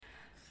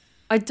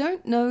I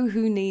don't know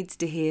who needs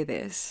to hear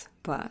this,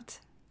 but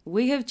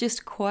we have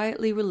just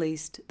quietly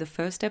released the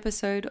first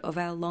episode of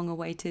our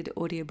long-awaited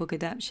audiobook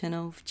adaptation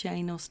of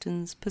Jane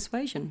Austen's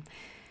Persuasion.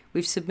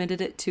 We've submitted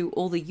it to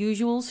all the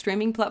usual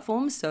streaming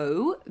platforms,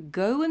 so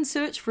go and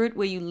search for it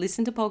where you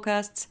listen to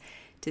podcasts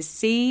to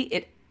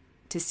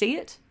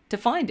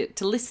find it,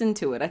 to listen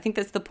to it. I think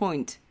that's the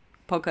point.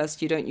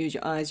 Podcast, you don't use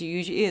your eyes, you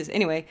use your ears.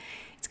 Anyway,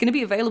 it's going to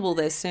be available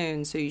there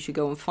soon, so you should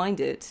go and find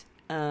it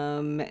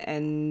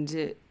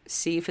and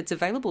see if it's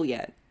available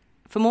yet.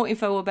 For more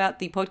info about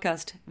the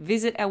podcast,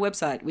 visit our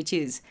website, which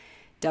is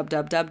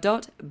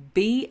www.bnt.org.au.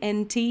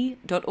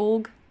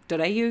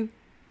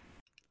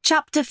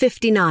 Chapter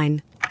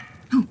 59.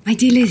 Oh, my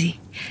dear Lizzie,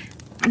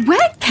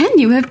 where can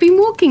you have been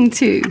walking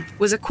to?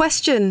 Was a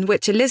question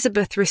which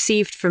Elizabeth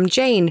received from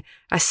Jane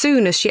as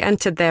soon as she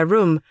entered their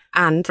room,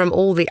 and from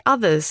all the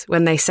others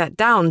when they sat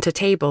down to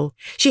table.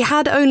 She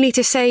had only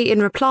to say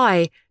in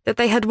reply that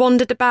they had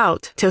wandered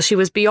about till she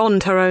was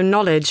beyond her own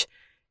knowledge.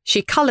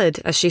 She coloured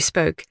as she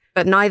spoke,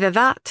 but neither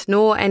that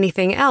nor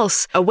anything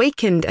else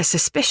awakened a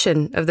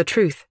suspicion of the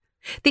truth.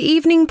 The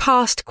evening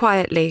passed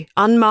quietly,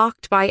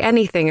 unmarked by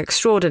anything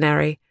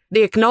extraordinary.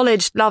 The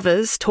acknowledged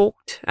lovers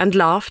talked and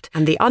laughed,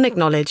 and the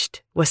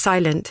unacknowledged were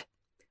silent.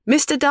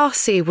 Mr.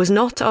 Darcy was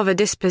not of a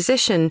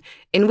disposition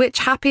in which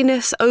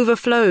happiness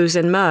overflows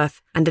in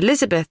mirth, and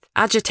Elizabeth,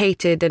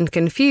 agitated and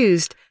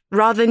confused,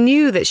 rather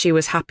knew that she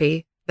was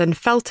happy than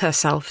felt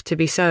herself to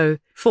be so,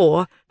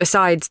 for,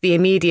 besides the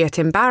immediate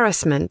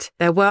embarrassment,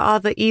 there were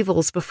other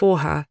evils before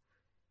her.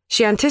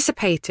 She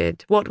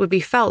anticipated what would be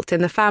felt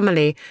in the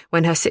family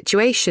when her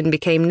situation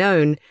became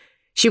known.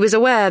 She was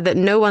aware that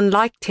no one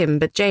liked him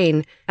but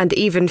Jane, and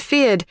even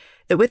feared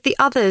that with the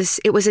others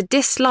it was a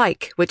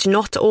dislike which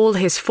not all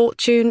his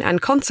fortune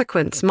and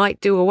consequence might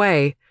do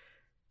away.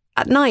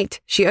 At night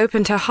she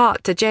opened her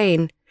heart to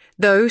Jane.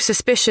 Though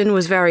suspicion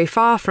was very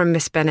far from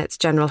Miss Bennet's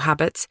general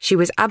habits, she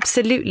was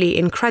absolutely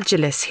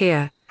incredulous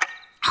here.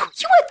 Oh,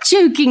 you are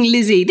joking,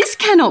 Lizzie. This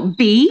cannot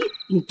be.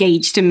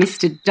 Engaged to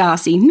Mr.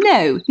 Darcy.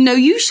 No,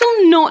 you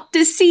shall not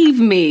deceive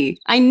me.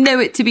 I know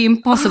it to be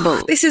impossible.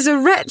 Oh, this is a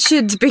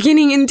wretched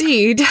beginning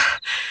indeed.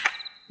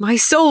 My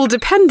sole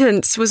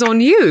dependence was on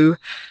you,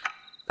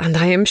 and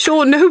I am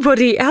sure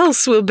nobody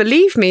else will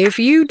believe me if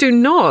you do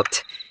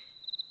not.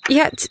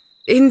 Yet,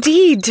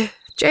 indeed,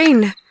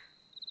 Jane,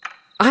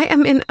 I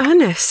am in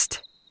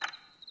earnest.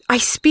 I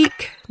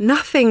speak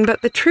nothing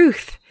but the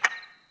truth.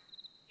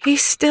 He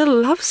still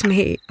loves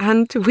me,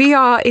 and we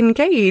are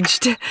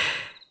engaged.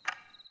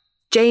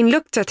 Jane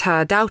looked at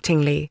her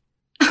doubtingly.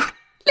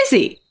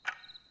 Lizzie,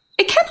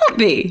 it cannot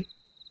be.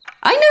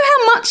 I know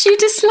how much you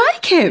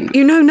dislike him.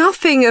 You know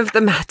nothing of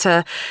the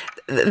matter.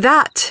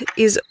 That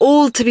is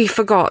all to be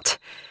forgot.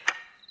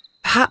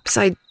 Perhaps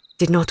I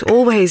did not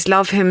always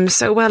love him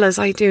so well as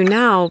I do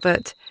now,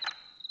 but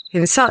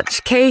in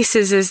such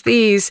cases as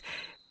these,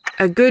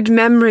 a good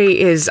memory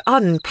is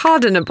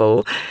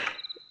unpardonable.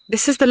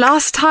 This is the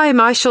last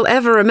time I shall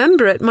ever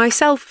remember it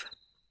myself.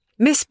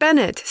 Miss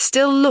Bennet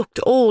still looked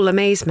all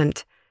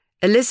amazement.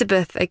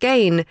 Elizabeth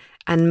again,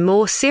 and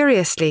more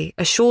seriously,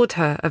 assured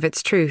her of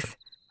its truth.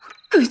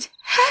 Good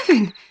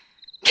heaven!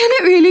 Can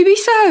it really be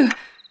so?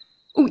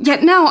 Oh,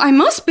 yet now I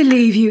must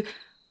believe you.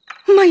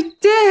 My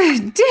dear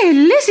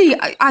Lizzie,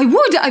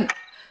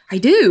 I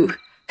do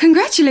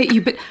congratulate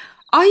you, but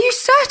are you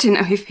certain,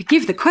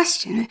 forgive the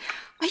question,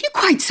 are you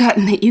quite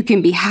certain that you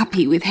can be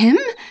happy with him?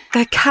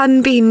 There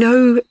can be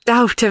no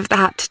doubt of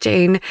that,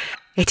 Jane.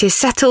 It is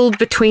settled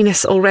between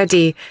us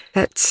already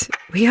that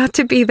we are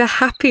to be the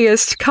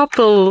happiest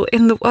couple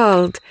in the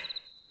world.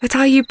 But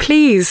are you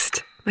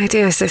pleased, my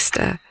dear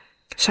sister?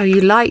 Shall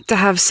you like to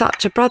have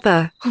such a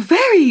brother? Oh,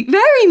 very,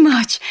 very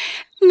much.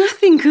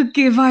 Nothing could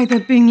give either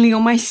Bingley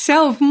or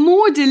myself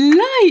more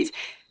delight.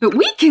 But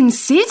we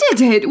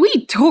considered it.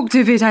 We talked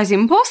of it as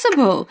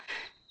impossible.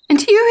 And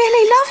do you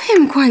really love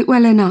him quite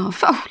well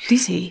enough? Oh,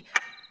 Lizzie,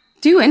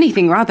 do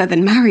anything rather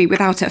than marry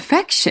without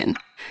affection.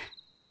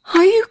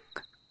 Are you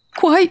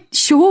quite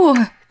sure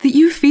that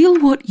you feel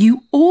what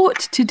you ought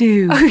to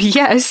do? Oh,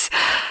 yes.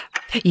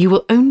 You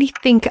will only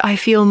think I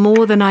feel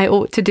more than I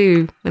ought to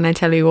do when I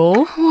tell you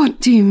all. What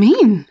do you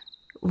mean?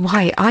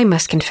 Why, I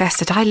must confess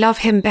that I love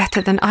him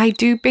better than I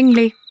do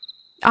Bingley.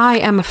 I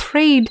am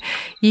afraid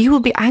you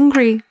will be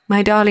angry,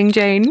 my darling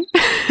Jane.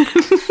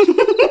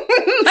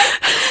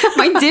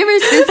 My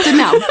dearest sister,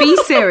 now be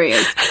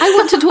serious. I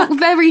want to talk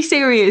very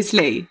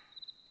seriously.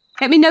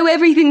 Let me know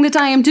everything that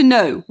I am to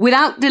know,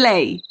 without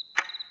delay.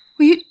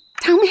 Will you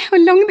tell me how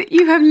long that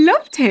you have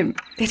loved him?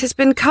 It has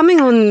been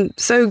coming on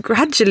so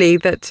gradually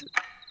that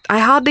I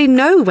hardly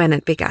know when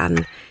it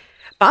began.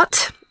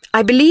 But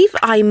I believe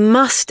I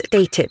must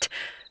date it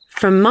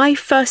from my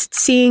first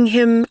seeing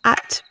him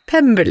at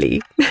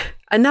Pemberley.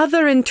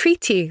 Another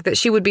entreaty that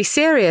she would be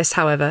serious,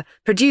 however,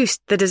 produced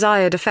the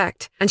desired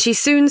effect, and she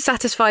soon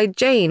satisfied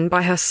Jane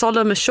by her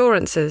solemn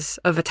assurances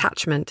of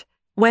attachment.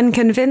 When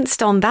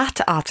convinced on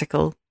that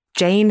article,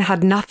 Jane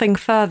had nothing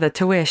further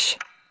to wish.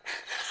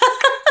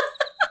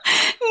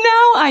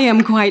 Now I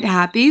am quite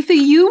happy, for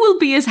you will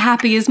be as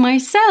happy as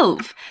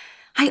myself.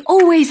 I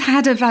always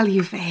had a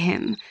value for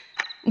him.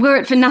 Were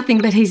it for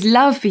nothing but his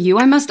love for you,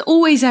 I must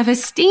always have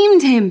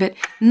esteemed him. But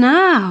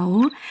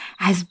now,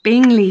 as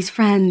Bingley's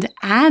friend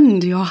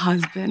and your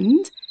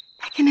husband,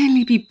 there can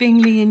only be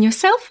Bingley and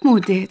yourself more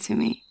dear to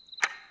me.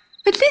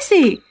 But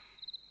Lizzie,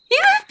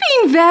 you have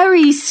been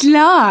very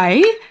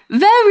sly,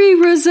 very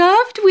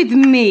reserved with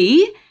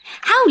me.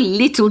 How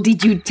little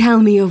did you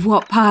tell me of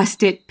what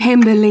passed at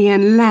Pemberley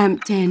and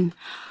Lambton?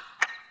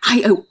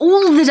 I owe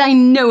all that I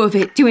know of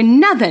it to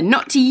another,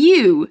 not to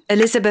you.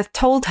 Elizabeth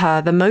told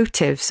her the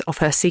motives of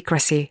her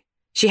secrecy.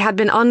 She had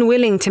been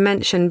unwilling to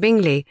mention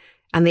Bingley,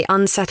 and the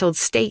unsettled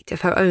state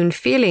of her own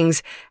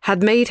feelings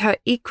had made her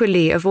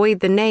equally avoid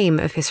the name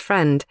of his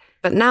friend.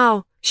 But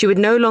now she would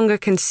no longer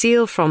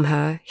conceal from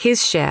her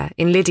his share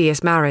in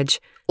Lydia's marriage.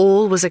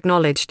 All was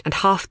acknowledged, and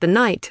half the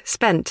night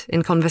spent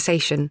in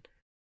conversation.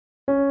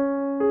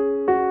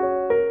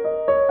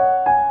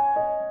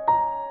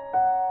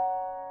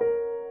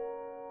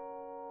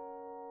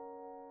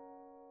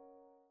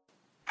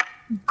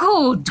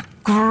 Good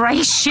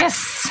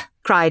gracious!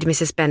 Cried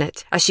Mrs.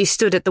 Bennet as she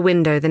stood at the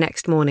window the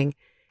next morning.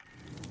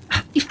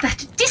 If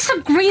that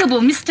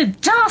disagreeable Mr.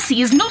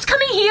 Darcy is not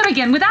coming here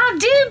again with our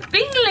dear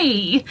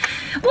Bingley,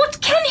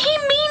 what can he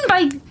mean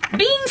by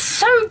being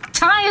so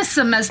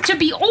tiresome as to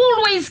be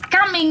always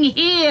coming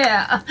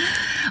here?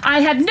 I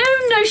had no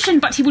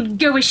notion but he would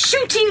go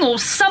a-shooting or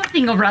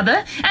something or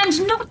other,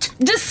 and not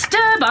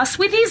disturb us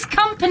with his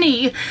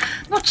company.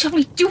 What shall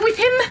we do with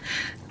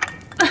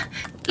him?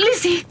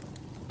 Lizzie,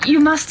 you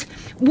must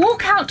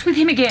walk out with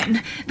him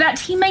again, that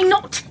he may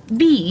not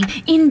be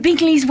in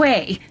Bingley's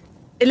way.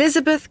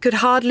 Elizabeth could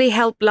hardly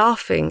help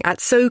laughing at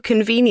so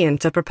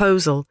convenient a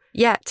proposal,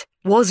 yet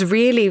was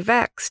really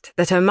vexed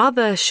that her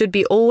mother should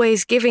be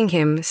always giving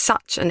him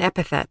such an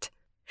epithet.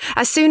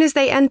 As soon as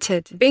they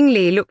entered,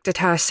 Bingley looked at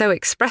her so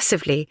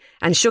expressively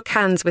and shook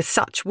hands with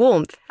such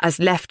warmth as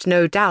left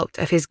no doubt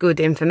of his good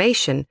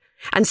information,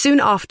 and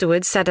soon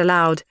afterwards said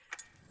aloud,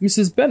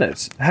 Mrs.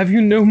 Bennet, have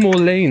you no more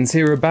lanes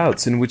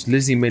hereabouts in which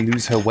Lizzie may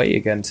lose her way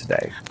again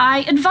today? I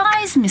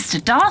advise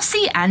Mr.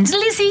 Darcy and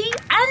Lizzie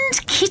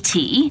and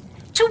Kitty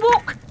to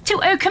walk to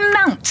Oakham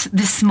Mount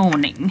this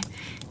morning.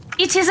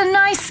 It is a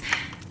nice,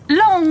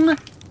 long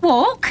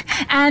walk,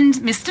 and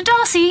Mr.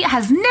 Darcy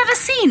has never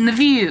seen the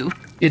view.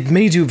 It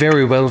may do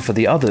very well for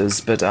the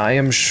others, but I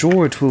am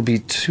sure it will be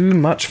too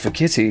much for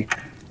Kitty.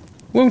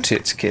 Won't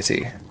it,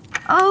 Kitty?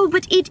 Oh,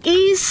 but it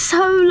is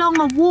so long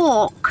a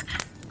walk.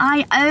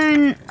 I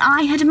own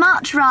I had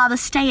much rather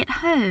stay at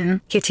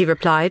home, Kitty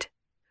replied.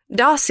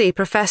 Darcy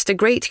professed a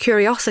great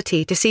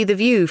curiosity to see the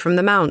view from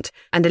the mount,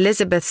 and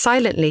Elizabeth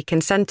silently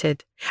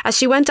consented. As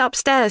she went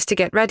upstairs to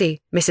get ready,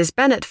 Mrs.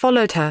 Bennet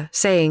followed her,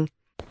 saying,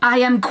 I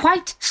am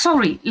quite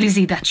sorry,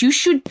 Lizzie, that you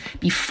should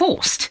be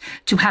forced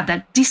to have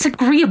that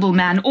disagreeable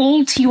man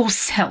all to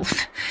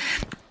yourself.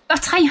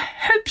 But I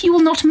hope you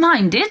will not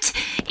mind it.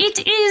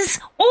 It is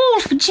all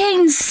for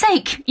Jane's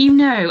sake, you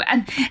know,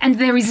 and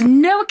there is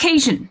no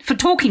occasion for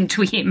talking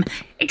to him,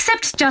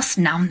 except just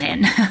now and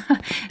then.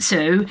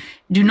 So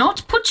do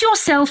not put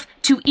yourself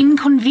to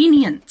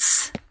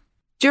inconvenience.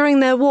 During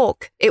their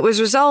walk, it was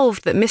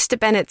resolved that Mr.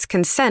 Bennet's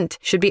consent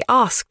should be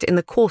asked in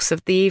the course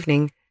of the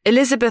evening.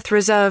 Elizabeth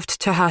reserved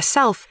to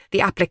herself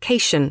the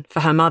application for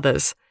her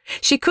mother's.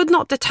 She could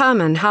not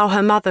determine how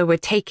her mother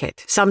would take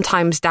it,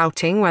 sometimes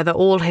doubting whether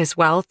all his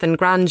wealth and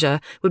grandeur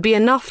would be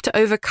enough to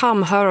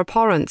overcome her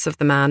abhorrence of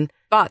the man.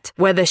 But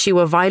whether she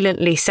were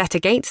violently set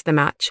against the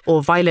match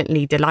or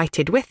violently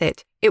delighted with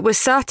it, it was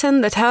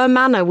certain that her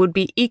manner would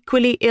be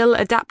equally ill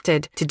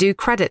adapted to do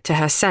credit to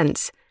her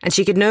sense, and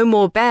she could no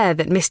more bear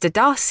that Mr.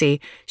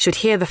 Darcy should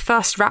hear the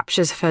first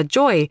raptures of her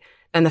joy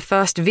than the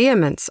first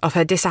vehemence of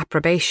her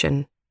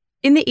disapprobation.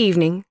 In the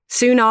evening,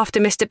 soon after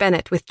Mr.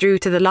 Bennet withdrew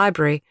to the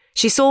library,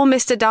 she saw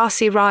Mr.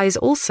 Darcy rise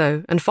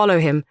also and follow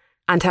him,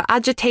 and her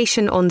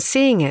agitation on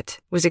seeing it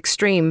was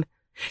extreme.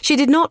 She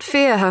did not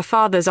fear her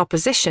father's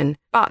opposition,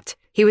 but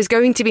he was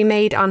going to be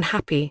made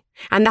unhappy,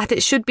 and that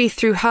it should be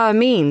through her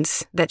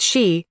means that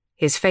she,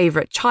 his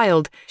favourite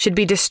child, should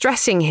be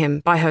distressing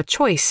him by her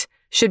choice,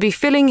 should be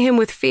filling him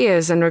with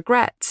fears and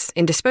regrets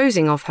in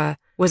disposing of her,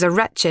 was a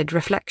wretched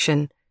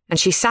reflection, and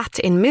she sat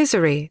in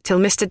misery till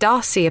Mr.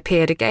 Darcy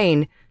appeared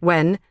again,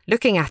 when,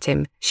 looking at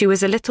him, she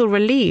was a little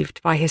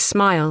relieved by his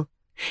smile.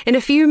 In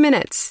a few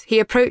minutes he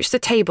approached the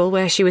table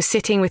where she was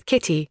sitting with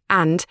Kitty,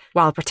 and,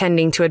 while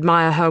pretending to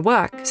admire her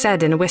work,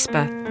 said in a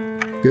whisper,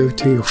 Go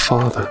to your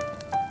father.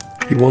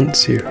 He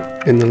wants you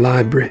in the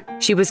library.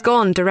 She was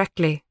gone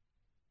directly.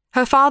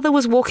 Her father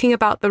was walking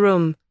about the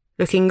room,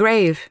 looking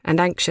grave and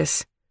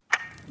anxious.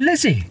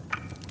 Lizzie,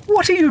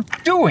 what are you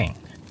doing?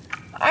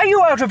 Are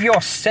you out of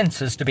your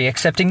senses to be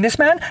accepting this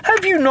man?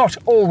 Have you not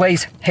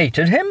always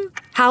hated him?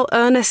 How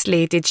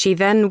earnestly did she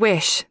then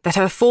wish that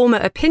her former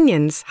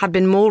opinions had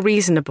been more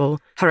reasonable,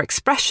 her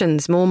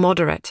expressions more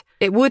moderate.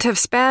 It would have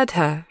spared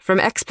her from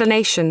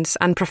explanations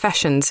and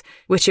professions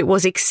which it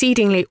was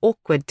exceedingly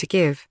awkward to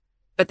give.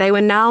 But they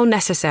were now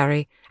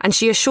necessary, and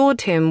she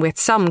assured him with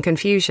some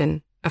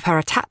confusion of her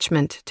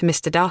attachment to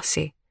Mr.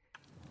 Darcy.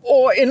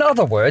 Or, in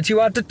other words, you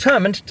are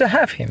determined to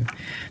have him.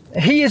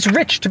 He is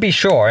rich, to be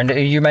sure, and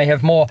you may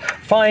have more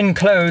fine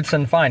clothes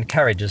and fine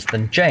carriages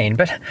than Jane,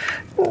 but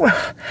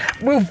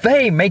will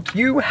they make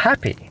you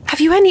happy? Have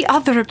you any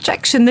other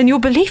objection than your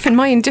belief in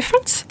my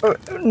indifference?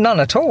 None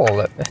at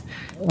all.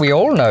 We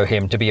all know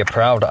him to be a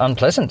proud,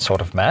 unpleasant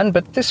sort of man,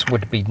 but this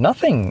would be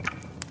nothing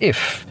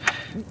if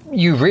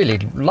you really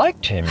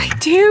liked him. I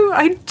do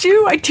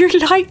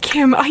like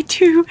him.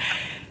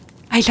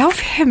 I love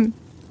him,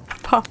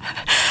 Papa.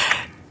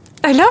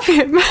 I love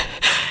him.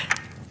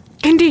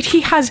 Indeed, he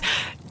has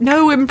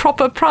no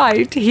improper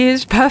pride. He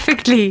is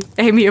perfectly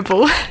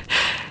amiable.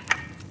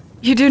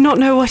 You do not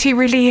know what he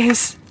really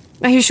is,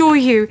 I assure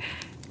you.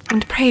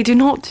 And pray do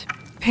not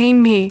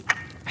pain me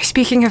by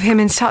speaking of him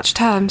in such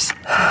terms.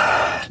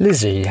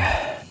 Lizzie,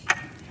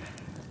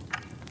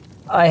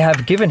 I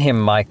have given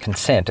him my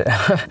consent.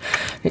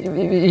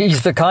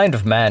 He's the kind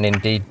of man,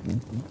 indeed,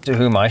 to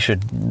whom I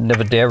should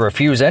never dare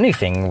refuse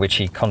anything which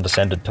he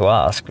condescended to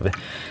ask.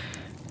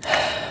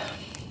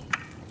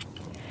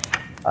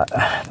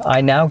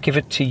 I now give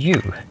it to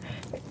you,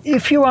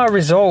 if you are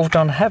resolved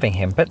on having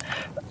him, but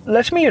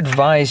let me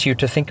advise you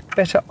to think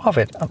better of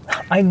it.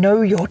 I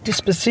know your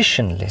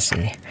disposition,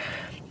 Lizzie.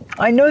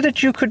 I know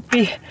that you could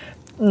be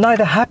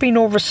neither happy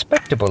nor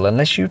respectable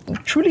unless you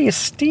truly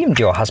esteemed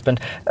your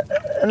husband,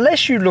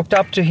 unless you looked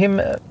up to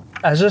him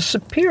as a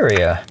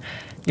superior.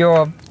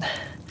 Your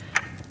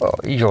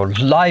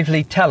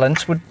lively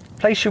talents would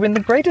place you in the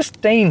greatest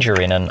danger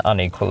in an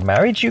unequal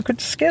marriage. You could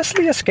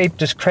scarcely escape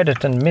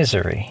discredit and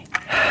misery.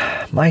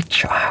 My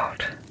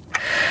child,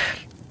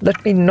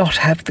 let me not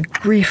have the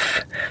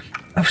grief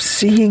of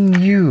seeing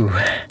you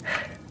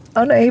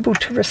unable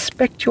to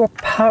respect your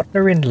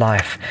partner in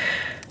life.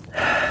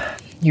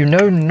 You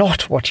know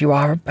not what you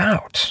are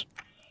about.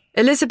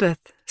 Elizabeth,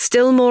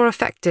 still more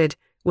affected,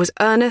 was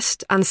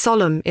earnest and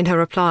solemn in her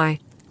reply.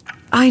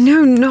 I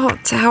know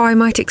not how I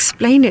might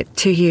explain it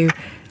to you,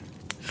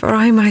 for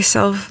I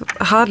myself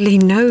hardly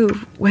know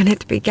when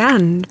it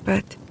began,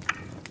 but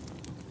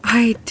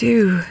I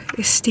do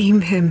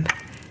esteem him.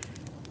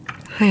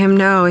 I am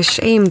now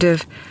ashamed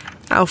of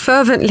how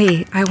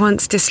fervently I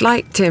once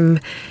disliked him,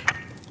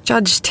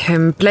 judged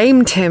him,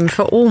 blamed him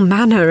for all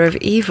manner of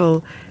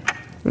evil,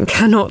 and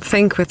cannot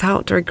think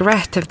without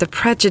regret of the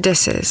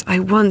prejudices I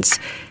once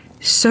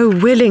so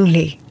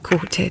willingly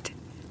courted.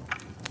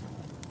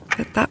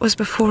 But that was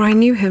before I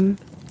knew him.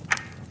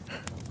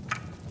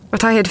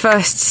 What I had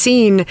first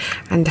seen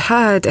and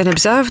heard and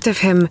observed of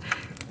him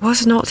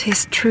was not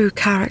his true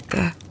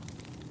character.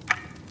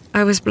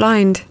 I was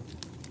blind,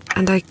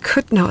 and I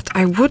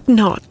would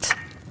not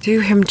do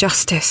him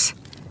justice.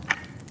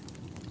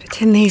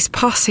 But in these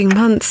passing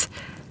months,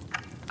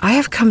 I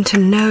have come to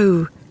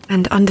know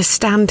and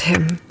understand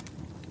him.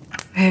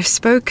 I have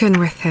spoken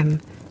with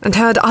him and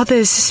heard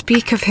others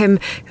speak of him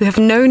who have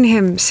known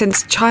him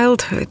since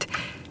childhood.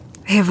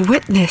 I have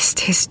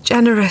witnessed his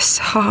generous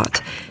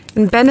heart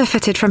and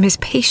benefited from his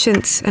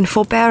patience and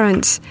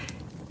forbearance.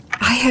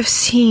 I have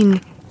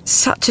seen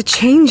such a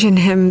change in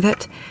him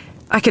that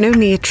I can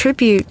only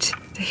attribute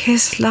to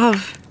his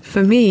love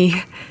for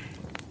me,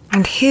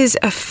 and his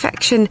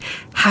affection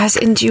has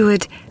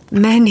endured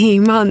many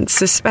months'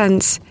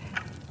 suspense.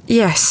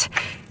 Yes,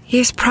 he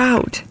is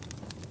proud.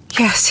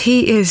 Yes,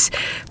 he is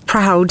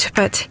proud,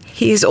 but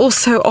he is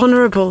also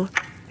honourable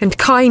and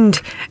kind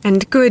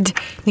and good.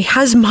 He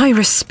has my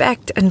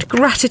respect and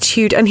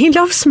gratitude, and he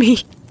loves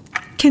me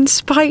in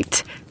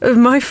spite of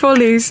my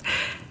follies,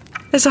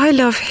 as I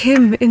love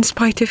him in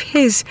spite of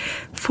his,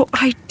 for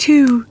I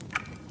do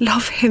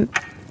love him,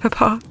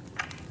 Papa,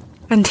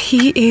 and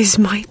he is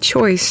my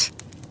choice.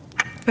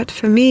 But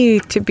for me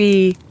to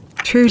be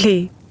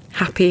truly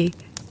happy,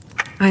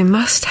 I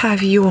must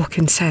have your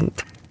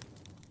consent.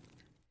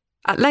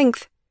 At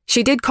length,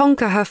 she did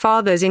conquer her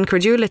father's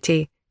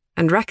incredulity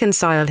and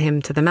reconcile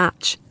him to the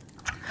match.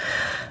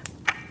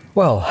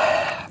 Well,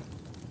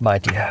 my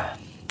dear,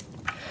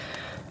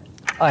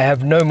 I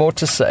have no more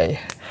to say.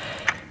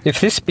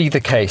 If this be the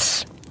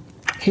case,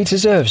 he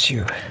deserves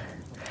you.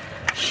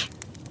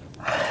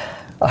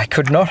 I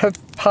could not have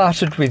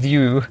parted with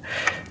you,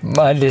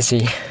 my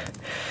Lizzie,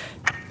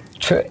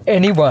 to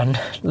anyone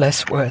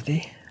less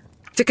worthy.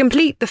 To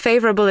complete the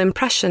favourable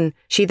impression,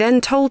 she then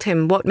told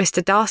him what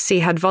Mr. Darcy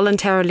had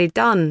voluntarily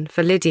done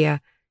for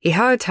Lydia. He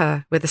heard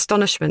her with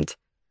astonishment.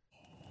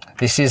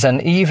 This is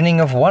an evening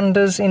of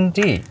wonders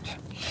indeed.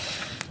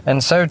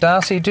 And so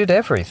Darcy did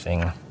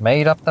everything,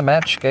 made up the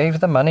match, gave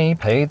the money,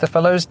 paid the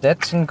fellow's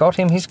debts, and got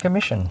him his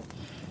commission.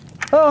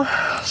 Oh,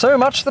 so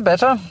much the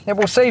better. It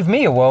will save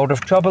me a world of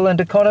trouble and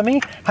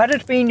economy. Had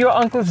it been your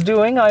uncle's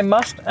doing, I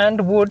must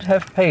and would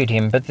have paid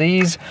him, but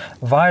these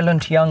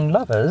violent young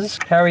lovers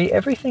carry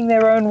everything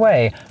their own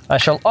way. I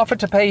shall offer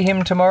to pay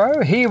him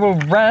tomorrow. He will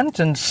rant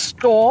and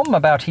storm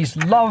about his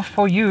love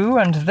for you,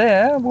 and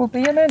there will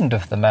be an end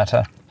of the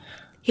matter.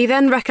 He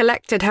then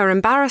recollected her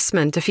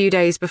embarrassment a few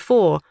days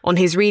before on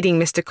his reading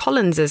Mr.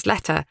 Collins's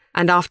letter,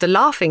 and after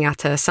laughing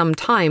at her some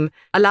time,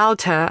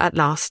 allowed her at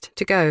last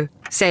to go,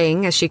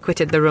 saying as she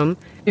quitted the room,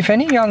 If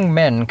any young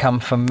men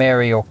come for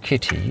Mary or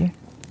Kitty,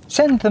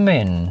 Send them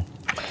in,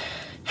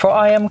 for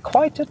I am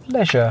quite at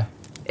leisure.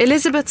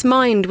 Elizabeth's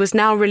mind was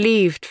now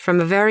relieved from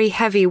a very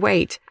heavy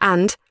weight,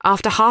 and,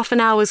 after half an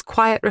hour's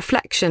quiet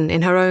reflection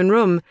in her own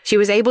room, she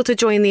was able to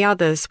join the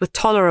others with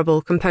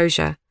tolerable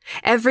composure.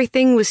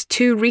 Everything was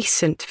too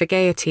recent for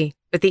gaiety,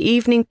 but the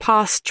evening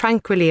passed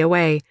tranquilly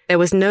away. There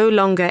was no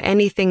longer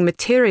anything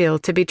material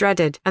to be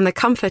dreaded, and the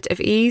comfort of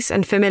ease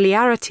and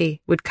familiarity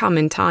would come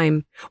in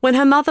time. When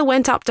her mother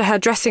went up to her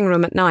dressing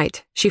room at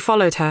night, she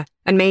followed her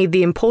and made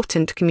the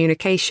important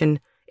communication.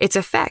 Its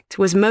effect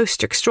was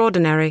most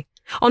extraordinary.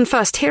 On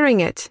first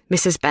hearing it,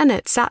 Mrs.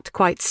 Bennet sat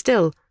quite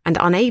still and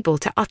unable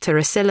to utter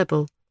a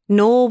syllable.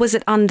 Nor was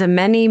it under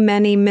many,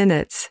 many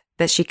minutes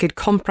that she could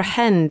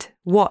comprehend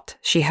what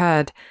she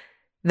heard,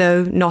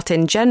 though not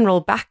in general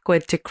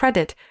backward to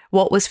credit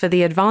what was for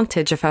the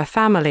advantage of her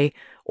family,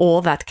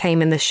 or that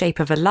came in the shape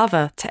of a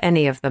lover to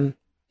any of them.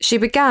 She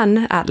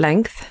began, at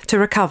length, to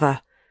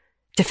recover,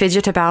 to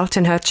fidget about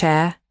in her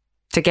chair,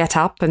 to get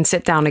up and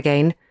sit down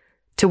again,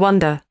 to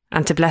wonder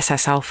and to bless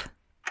herself.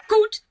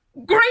 Good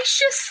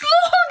gracious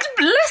Lord,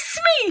 bless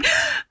me!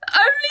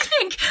 Only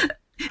think,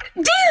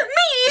 dear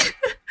me,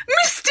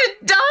 Mr.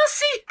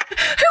 Darcy,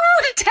 who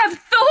would have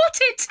thought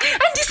it?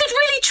 And is it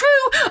really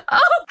true?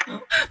 Oh,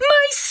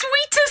 my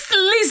sweetest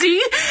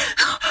Lizzie,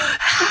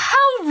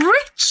 how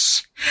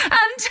rich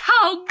and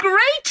how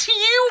great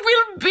you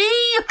will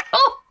be!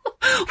 Oh,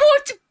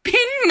 what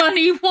pin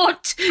money,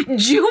 what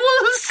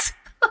jewels!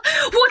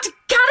 What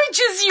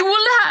carriages you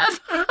will have!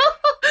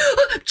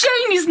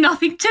 Jane is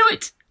nothing to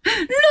it.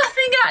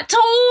 Nothing at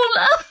all.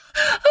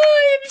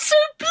 I am so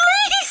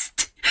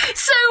pleased,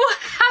 so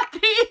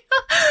happy.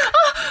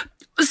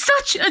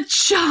 Such a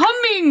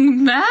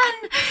charming man,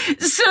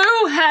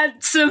 so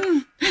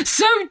handsome,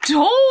 so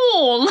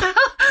tall.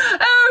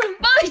 Oh,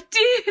 my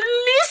dear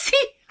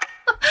Lizzie.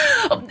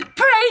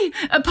 Pray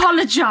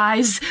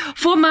apologise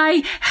for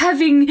my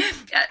having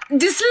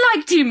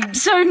disliked him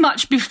so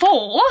much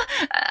before.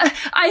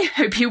 I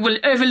hope you will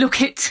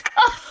overlook it.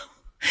 Oh,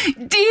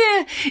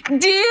 dear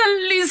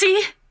Lizzie.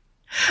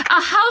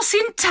 A house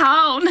in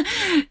town,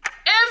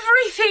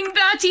 everything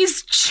that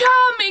is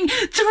charming,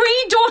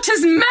 3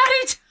 daughters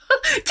married,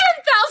 10,000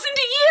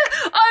 a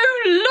year.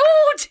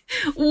 Oh,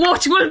 Lord,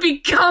 what will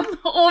become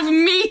of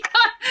me?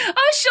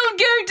 I shall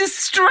go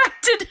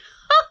distracted.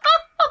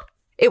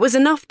 It was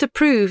enough to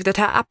prove that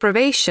her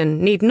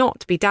approbation need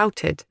not be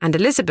doubted, and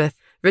Elizabeth,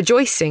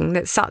 rejoicing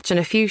that such an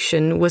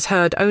effusion was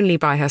heard only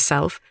by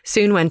herself,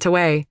 soon went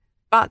away.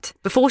 But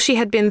before she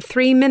had been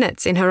 3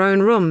 minutes in her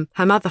own room,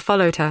 her mother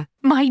followed her.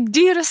 My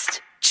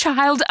dearest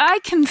child, I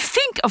can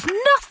think of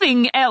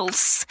nothing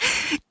else.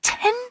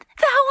 10,000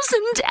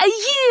 a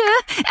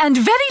year, and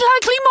very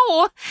likely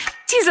more.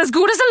 'Tis as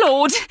good as a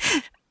lord.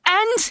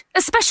 And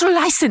a special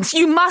licence.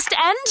 You must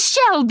and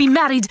shall be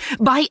married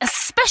by a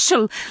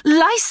special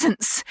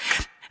licence.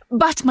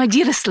 But, my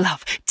dearest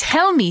love,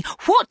 tell me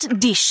what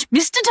dish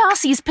Mr.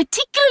 Darcy is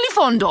particularly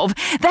fond of,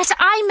 that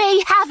I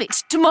may have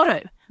it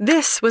tomorrow.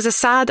 This was a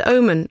sad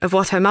omen of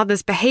what her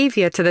mother's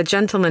behaviour to the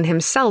gentleman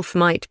himself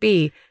might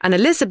be, and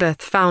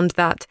Elizabeth found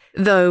that,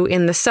 though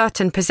in the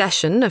certain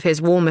possession of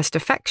his warmest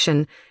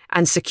affection,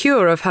 and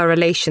secure of her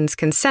relations'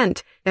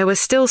 consent, there was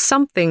still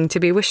something to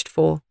be wished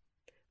for.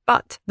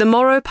 But the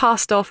morrow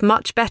passed off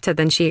much better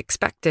than she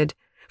expected,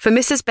 for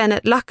Mrs.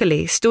 Bennet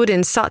luckily stood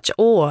in such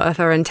awe of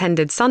her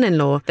intended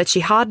son-in-law that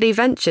she hardly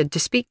ventured to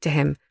speak to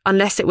him,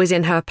 unless it was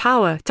in her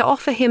power to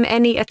offer him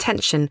any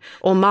attention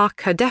or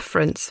mark her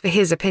deference for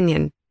his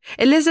opinion.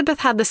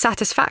 Elizabeth had the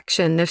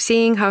satisfaction of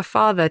seeing her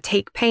father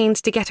take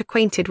pains to get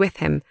acquainted with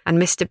him, and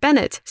Mr.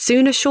 Bennet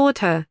soon assured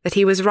her that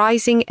he was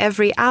rising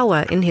every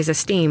hour in his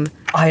esteem.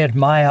 I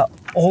admire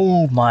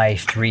all my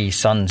 3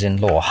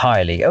 sons-in-law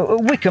highly.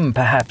 Wickham,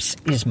 perhaps,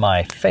 is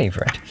my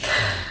favourite.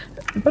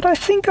 But I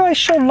think I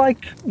shall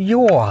like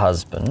your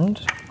husband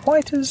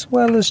quite as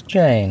well as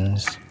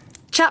Jane's.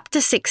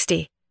 Chapter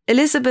 60.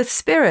 Elizabeth's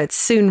spirits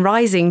soon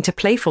rising to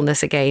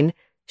playfulness again,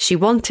 she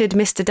wanted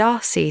Mr.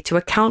 Darcy to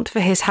account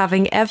for his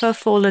having ever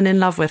fallen in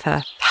love with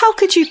her. How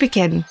could you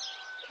begin?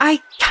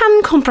 I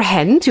can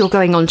comprehend your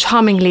going on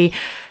charmingly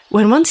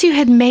when once you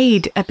had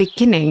made a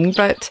beginning,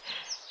 but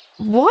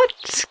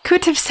what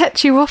could have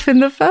set you off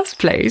in the first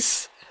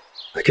place?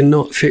 I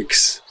cannot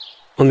fix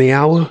on the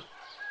hour,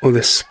 or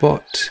the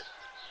spot,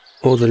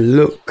 or the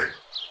look,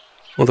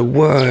 or the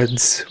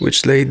words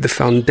which laid the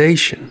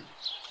foundation.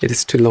 It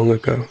is too long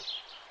ago.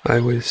 I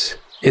was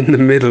in the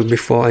middle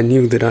before I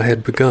knew that I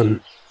had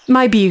begun.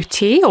 My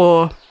beauty,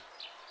 or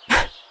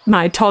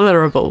my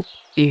tolerable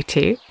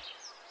beauty,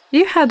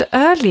 you had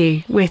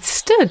early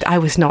withstood I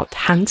was not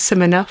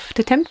handsome enough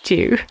to tempt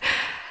you.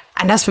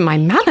 And as for my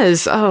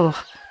manners,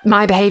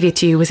 my behaviour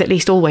to you was at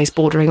least always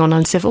bordering on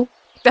uncivil,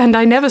 and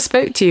I never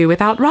spoke to you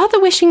without rather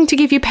wishing to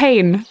give you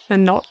pain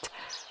than not.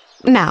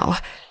 Now,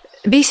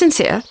 be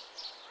sincere.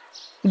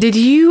 Did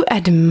you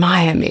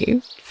admire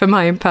me for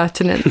my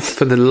impertinence?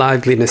 For the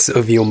liveliness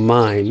of your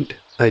mind,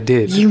 I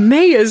did. You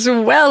may as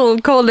well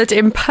call it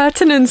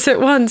impertinence at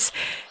once.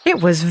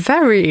 It was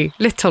very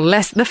little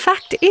less. The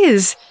fact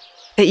is,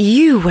 that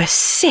you were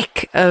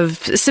sick of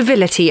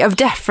civility, of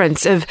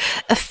deference, of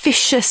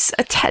officious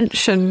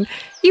attention.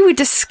 You were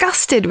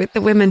disgusted with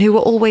the women who were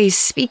always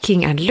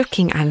speaking and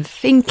looking and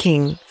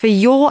thinking for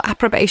your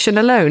approbation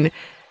alone.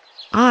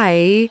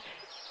 I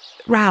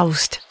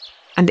roused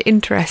and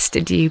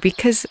interested you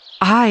because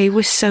I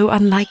was so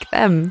unlike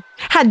them.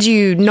 Had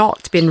you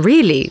not been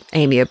really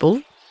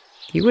amiable,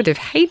 you would have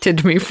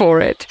hated me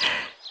for it.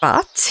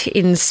 But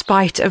in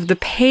spite of the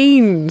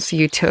pains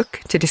you took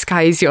to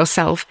disguise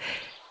yourself,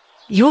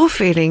 your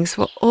feelings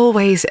were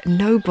always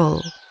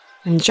noble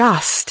and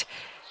just,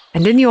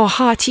 and in your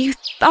heart you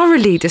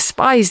thoroughly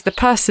despised the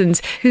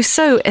persons who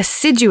so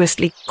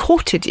assiduously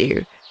courted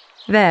you.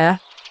 There,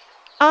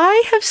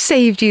 I have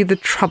saved you the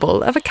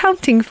trouble of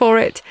accounting for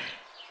it,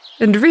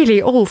 and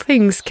really, all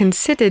things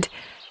considered,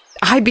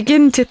 I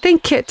begin to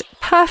think it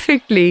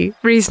perfectly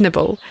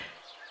reasonable.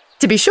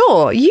 To be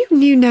sure, you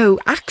knew no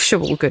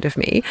actual good of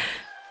me,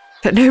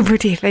 but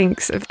nobody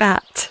thinks of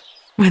that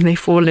when they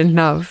fall in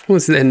love.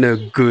 Was there no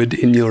good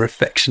in your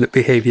affectionate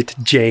behaviour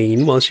to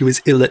Jane while she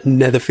was ill at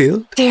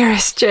Netherfield?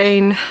 Dearest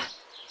Jane,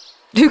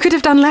 who could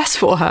have done less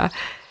for her?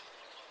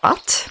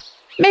 But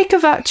make a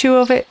virtue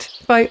of it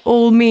by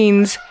all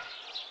means.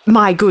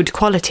 My good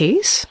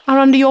qualities are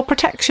under your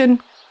protection,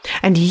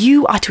 and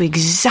you are to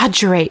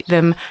exaggerate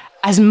them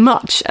as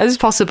much as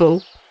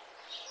possible.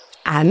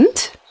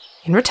 And,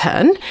 in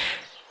return,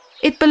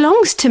 it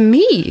belongs to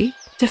me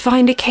to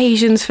find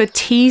occasions for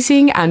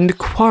teasing and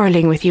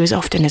quarrelling with you as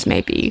often as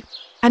may be.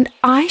 And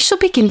I shall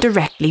begin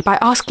directly by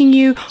asking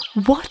you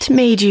what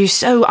made you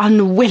so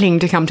unwilling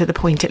to come to the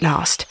point at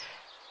last?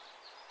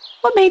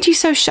 What made you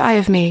so shy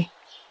of me,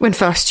 when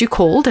first you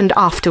called and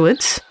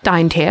afterwards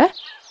dined here?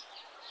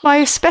 Why,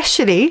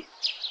 especially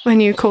when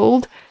you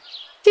called,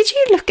 did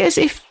you look as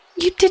if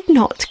you did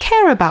not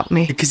care about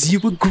me? Because you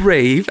were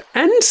grave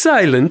and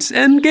silent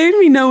and gave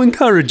me no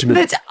encouragement.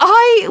 But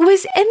I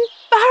was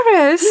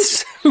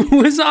embarrassed. So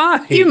was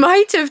I. You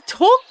might have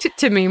talked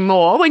to me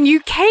more when you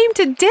came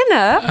to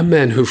dinner. A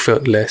man who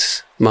felt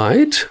less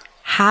might.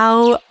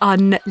 How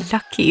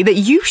unlucky that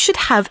you should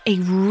have a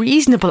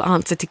reasonable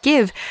answer to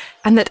give,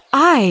 and that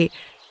I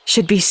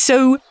should be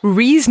so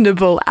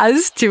reasonable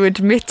as to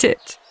admit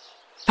it.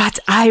 But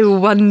I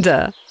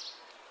wonder,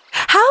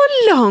 how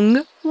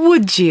long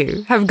would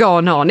you have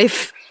gone on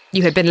if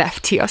you had been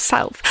left to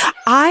yourself?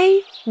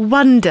 I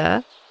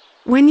wonder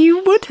when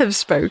you would have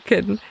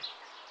spoken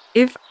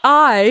if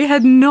I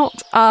had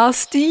not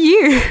asked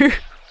you.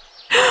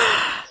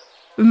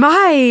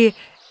 My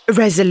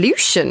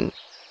resolution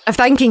of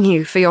thanking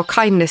you for your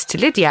kindness to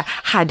Lydia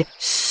had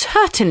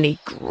certainly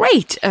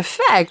great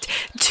effect.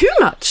 Too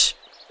much,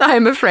 I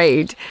am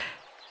afraid.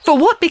 For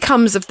what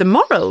becomes of the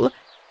moral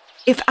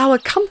if our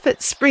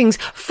comfort springs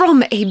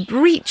from a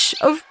breach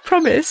of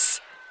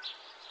promise?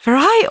 For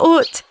I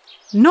ought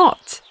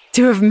not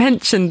to have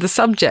mentioned the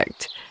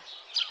subject.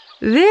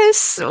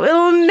 This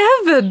will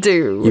never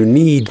do. You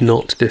need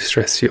not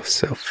distress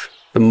yourself.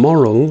 The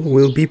moral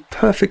will be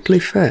perfectly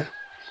fair.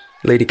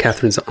 Lady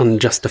Catherine's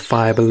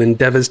unjustifiable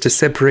endeavours to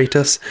separate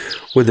us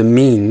were the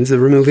means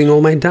of removing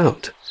all my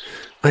doubt.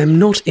 I am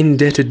not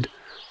indebted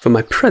for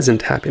my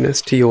present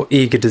happiness to your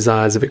eager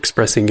desires of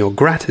expressing your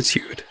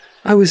gratitude.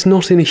 I was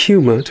not in a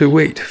humour to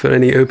wait for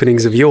any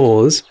openings of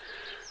yours.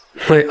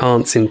 My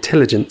aunt's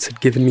intelligence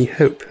had given me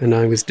hope, and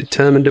I was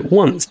determined at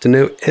once to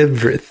know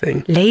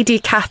everything. Lady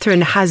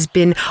Catherine has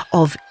been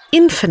of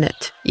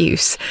infinite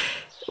use,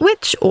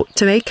 which ought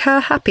to make her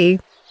happy,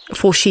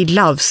 for she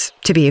loves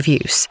to be of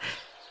use.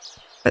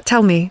 But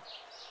tell me,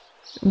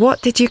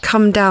 what did you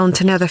come down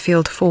to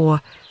Netherfield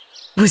for?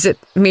 Was it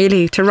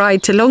merely to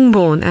ride to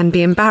Longbourn and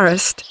be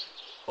embarrassed?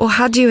 Or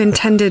had you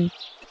intended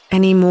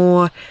any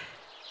more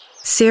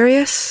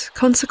serious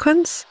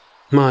consequence?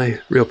 My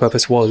real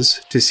purpose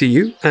was to see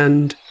you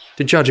and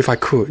to judge if I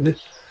could,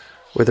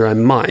 whether I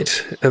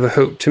might ever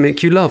hope to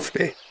make you love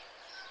me.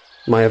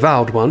 My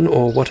avowed one,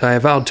 or what I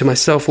avowed to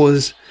myself,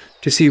 was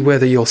to see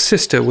whether your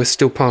sister was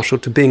still partial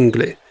to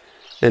Bingley,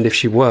 and if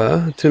she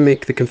were, to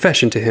make the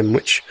confession to him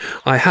which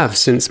I have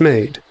since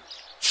made.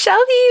 Shall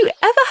you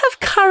ever have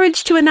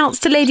courage to announce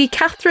to Lady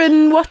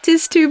Catherine what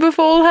is to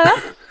befall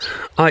her?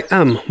 I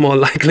am more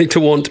likely to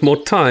want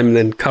more time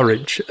than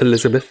courage,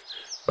 Elizabeth,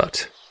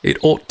 but it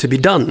ought to be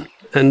done,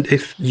 and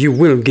if you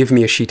will give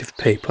me a sheet of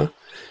paper,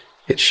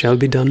 it shall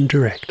be done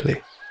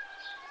directly.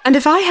 And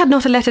if I had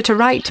not a letter to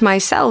write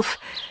myself,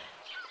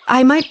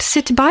 I might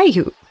sit by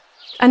you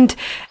and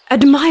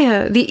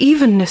admire the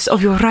evenness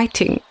of your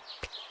writing,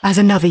 as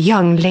another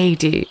young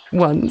lady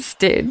once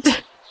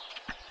did.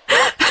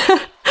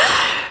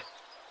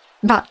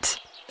 But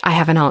I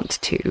have an aunt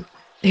too,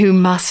 who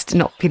must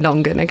not be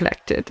longer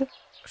neglected.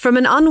 From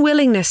an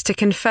unwillingness to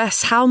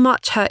confess how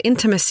much her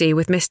intimacy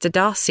with Mr.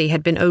 Darcy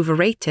had been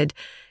overrated,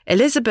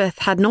 Elizabeth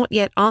had not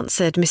yet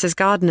answered Mrs.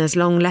 Gardiner's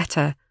long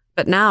letter,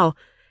 but now,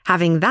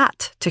 having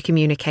that to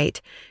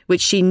communicate,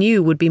 which she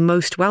knew would be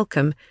most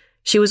welcome,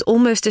 she was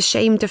almost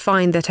ashamed to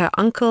find that her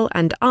uncle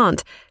and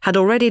aunt had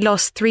already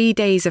lost 3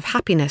 days of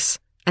happiness,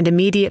 and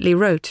immediately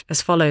wrote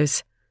as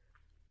follows.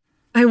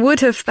 I would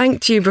have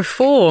thanked you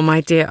before,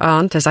 my dear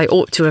aunt, as I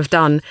ought to have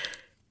done,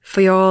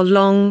 for your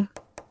long,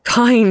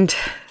 kind,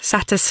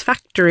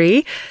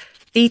 satisfactory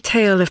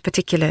detail of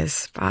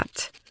particulars,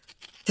 but,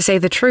 to say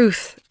the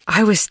truth,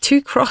 I was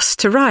too cross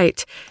to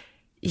write.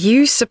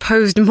 You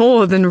supposed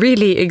more than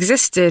really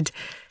existed,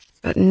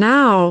 but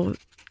now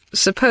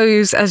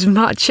suppose as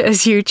much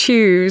as you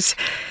choose.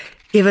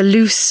 Give a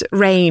loose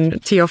rein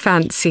to your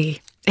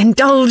fancy.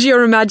 Indulge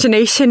your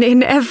imagination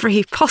in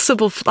every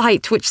possible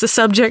flight which the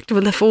subject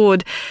will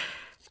afford.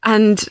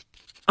 And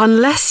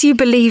unless you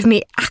believe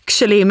me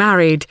actually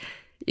married,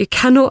 you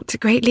cannot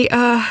greatly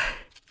err.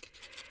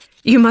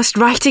 You must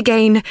write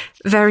again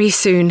very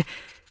soon,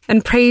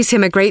 and praise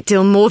him a great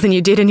deal more than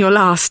you did in your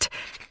last.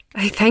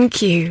 I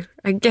thank you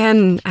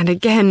again and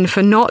again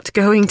for not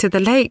going to the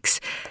lakes.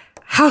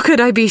 How could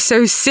I be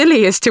so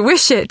silly as to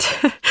wish it?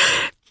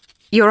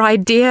 Your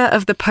idea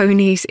of the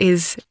ponies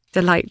is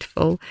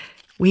delightful.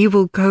 We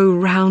will go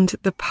round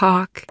the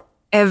park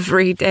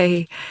every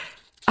day.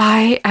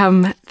 I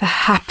am the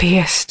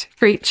happiest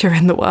creature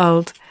in the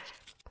world.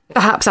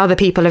 Perhaps other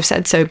people have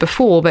said so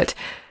before, but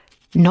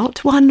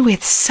not one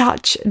with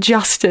such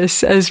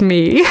justice as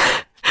me.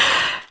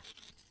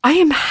 I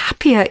am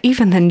happier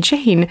even than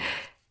Jane.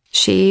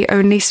 She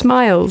only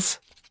smiles,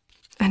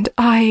 and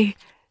I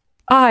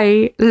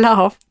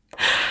laugh.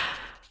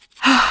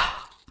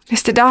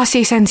 Mr.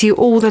 Darcy sends you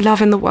all the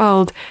love in the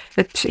world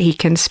that he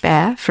can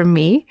spare from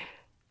me,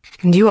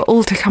 and you are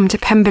all to come to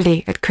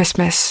Pemberley at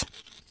Christmas.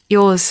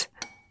 Yours,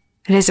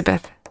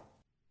 Elizabeth.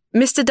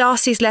 Mr.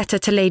 Darcy's letter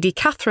to Lady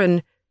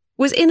Catherine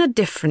was in a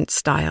different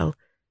style,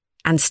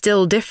 and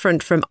still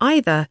different from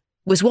either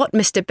was what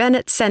Mr.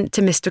 Bennet sent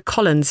to Mr.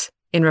 Collins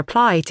in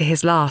reply to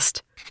his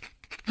last.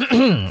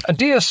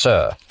 Dear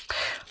Sir,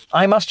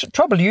 I must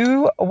trouble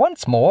you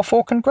once more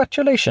for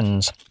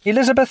congratulations.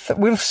 Elizabeth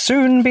will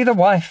soon be the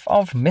wife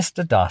of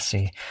Mr.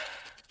 Darcy.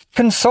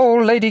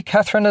 Console Lady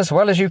Catherine as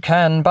well as you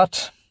can,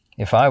 but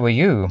if I were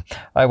you,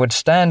 I would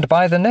stand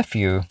by the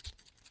nephew.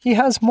 He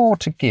has more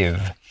to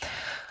give.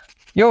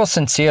 Yours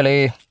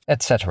sincerely,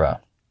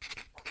 etc.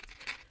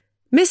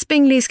 Miss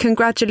Bingley's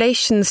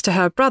congratulations to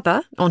her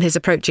brother on his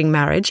approaching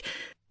marriage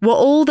were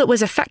all that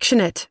was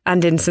affectionate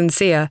and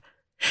insincere.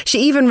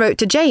 She even wrote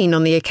to Jane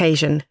on the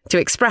occasion to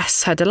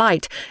express her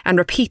delight and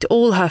repeat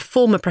all her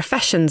former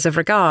professions of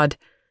regard.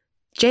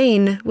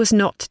 Jane was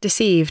not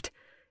deceived,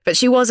 but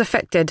she was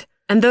affected,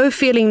 and though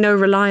feeling no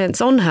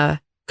reliance on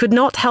her, could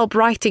not help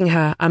writing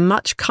her a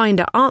much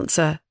kinder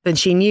answer than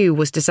she knew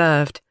was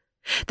deserved.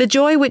 The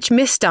joy which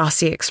Miss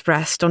Darcy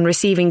expressed on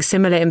receiving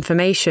similar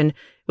information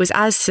was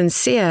as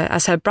sincere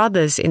as her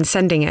brother's in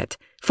sending it.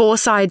 4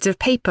 sides of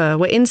paper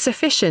were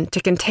insufficient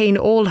to contain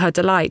all her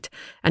delight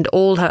and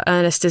all her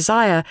earnest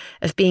desire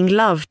of being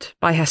loved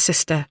by her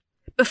sister.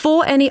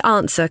 Before any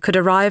answer could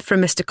arrive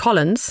from Mr.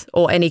 Collins,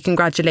 or any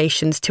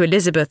congratulations to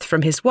Elizabeth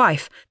from his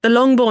wife, the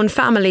Longbourn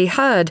family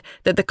heard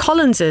that the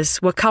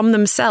Collinses were come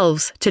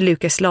themselves to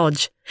Lucas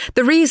Lodge.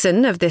 The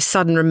reason of this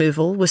sudden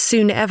removal was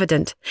soon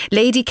evident.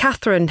 Lady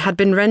Catherine had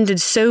been rendered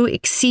so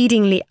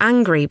exceedingly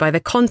angry by the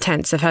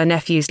contents of her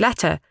nephew's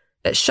letter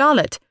that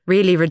Charlotte,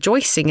 really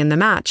rejoicing in the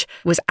match,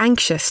 was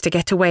anxious to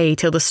get away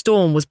till the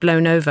storm was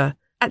blown over.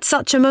 At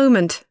such a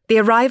moment, the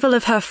arrival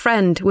of her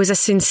friend was a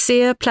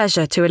sincere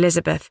pleasure to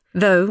Elizabeth,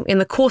 though, in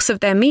the course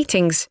of their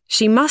meetings,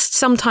 she must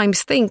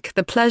sometimes think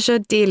the pleasure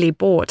dearly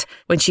bought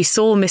when she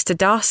saw Mr.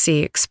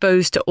 Darcy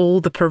exposed to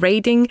all the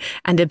parading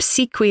and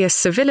obsequious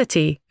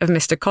civility of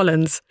Mr.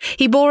 Collins.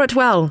 He bore it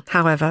well,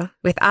 however,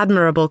 with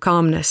admirable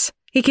calmness.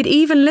 He could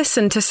even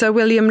listen to Sir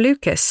William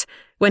Lucas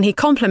when he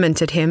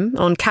complimented him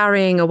on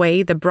carrying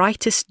away the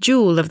brightest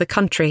jewel of the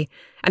country,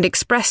 and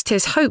expressed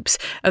his hopes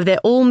of their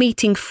all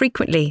meeting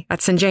frequently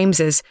at St.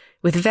 James's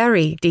with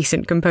very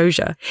decent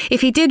composure.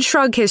 If he did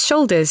shrug his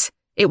shoulders,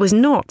 it was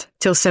not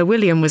till Sir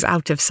William was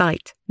out of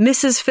sight.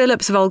 Mrs.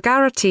 Phillips's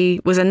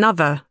vulgarity was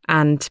another,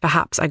 and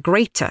perhaps a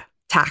greater,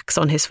 tax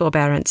on his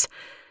forbearance,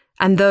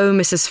 and though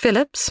Mrs.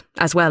 Phillips,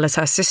 as well as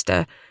her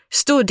sister,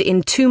 stood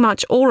in too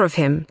much awe of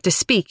him to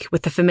speak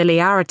with the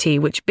familiarity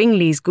which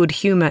Bingley's good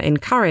humour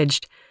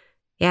encouraged,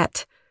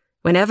 yet,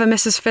 whenever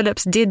Mrs.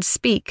 Phillips did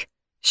speak,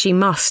 she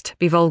must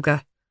be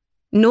vulgar.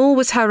 Nor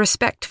was her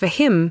respect for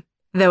him,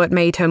 though it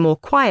made her more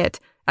quiet,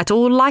 at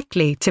all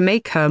likely to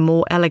make her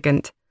more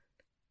elegant.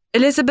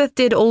 Elizabeth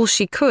did all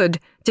she could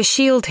to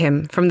shield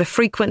him from the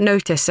frequent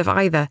notice of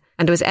either,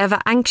 and was ever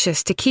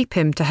anxious to keep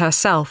him to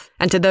herself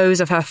and to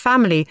those of her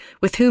family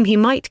with whom he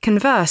might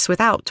converse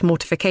without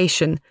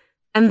mortification.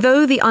 And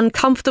though the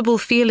uncomfortable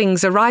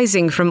feelings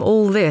arising from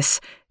all this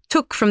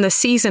took from the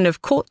season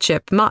of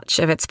courtship much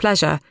of its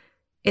pleasure,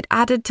 it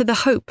added to the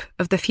hope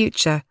of the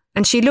future,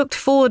 and she looked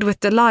forward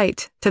with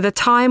delight to the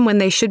time when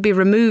they should be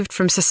removed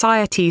from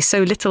society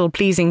so little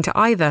pleasing to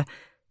either,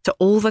 to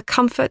all the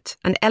comfort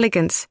and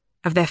elegance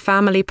of their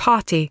family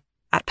party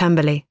at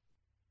Pemberley.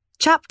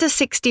 Chapter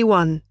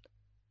 61.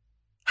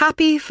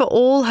 Happy for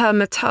all her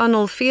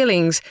maternal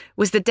feelings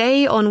was the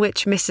day on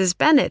which Mrs.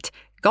 Bennet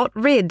got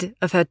rid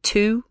of her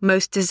 2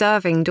 most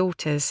deserving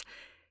daughters.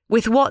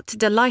 With what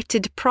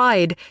delighted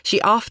pride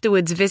she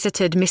afterwards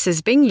visited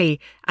Mrs. Bingley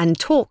and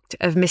talked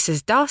of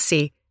Mrs.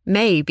 Darcy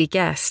may be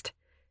guessed.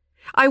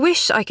 I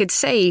wish I could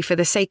say, for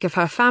the sake of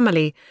her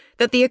family,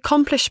 that the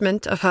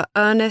accomplishment of her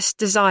earnest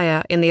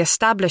desire in the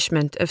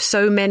establishment of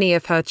so many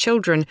of her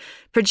children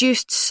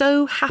produced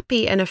so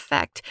happy an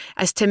effect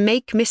as to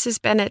make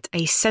Mrs. Bennet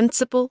a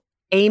sensible,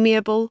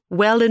 amiable,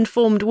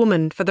 well-informed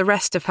woman for the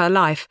rest of her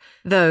life,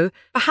 though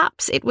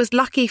perhaps it was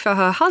lucky for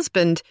her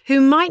husband,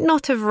 who might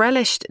not have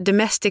relished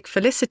domestic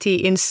felicity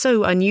in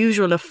so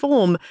unusual a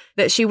form,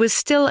 that she was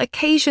still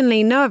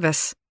occasionally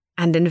nervous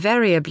and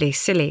invariably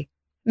silly.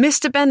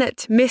 Mr.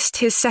 Bennet missed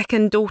his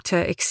second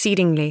daughter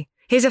exceedingly.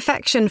 His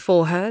affection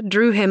for her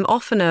drew him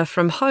oftener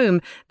from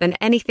home than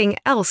anything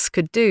else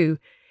could do.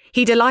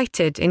 He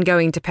delighted in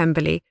going to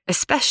Pemberley,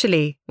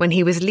 especially when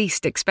he was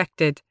least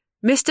expected.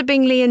 Mr.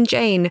 Bingley and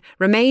Jane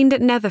remained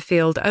at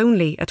Netherfield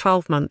only a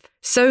 12-month.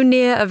 So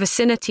near a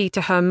vicinity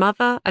to her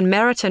mother and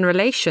Meryton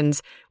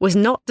relations was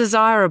not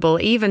desirable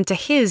even to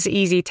his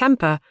easy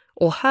temper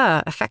or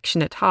her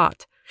affectionate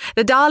heart.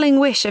 The darling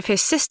wish of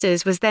his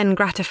sisters was then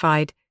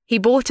gratified. He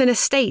bought an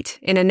estate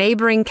in a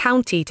neighbouring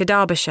county to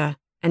Derbyshire,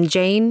 and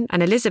Jane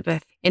and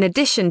Elizabeth, in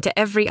addition to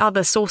every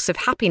other source of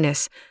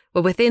happiness,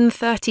 were within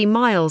 30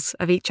 miles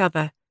of each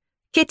other.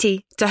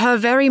 Kitty, to her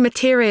very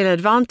material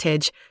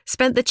advantage,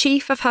 spent the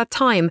chief of her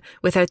time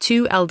with her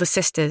 2 elder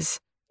sisters.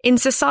 In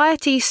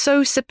society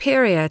so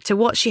superior to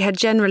what she had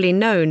generally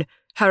known,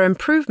 her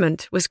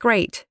improvement was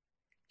great.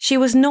 She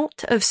was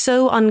not of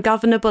so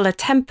ungovernable a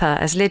temper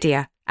as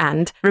Lydia,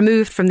 and,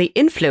 removed from the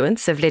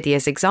influence of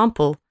Lydia's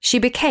example, she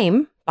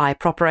became, by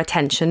proper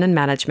attention and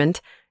management,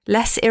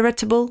 less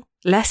irritable,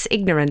 less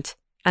ignorant,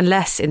 and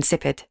less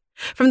insipid.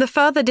 From the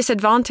further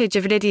disadvantage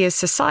of Lydia's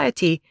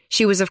society,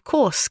 she was of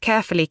course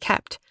carefully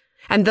kept,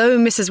 and though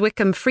Mrs.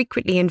 Wickham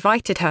frequently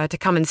invited her to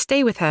come and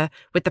stay with her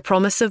with the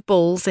promise of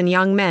balls and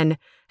young men,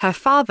 her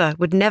father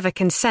would never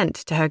consent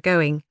to her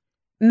going.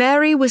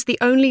 Mary was the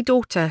only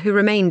daughter who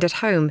remained at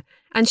home,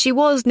 and she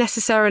was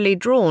necessarily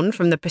drawn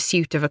from the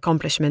pursuit of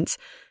accomplishments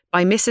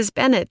by Mrs.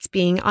 Bennet's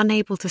being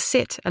unable to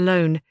sit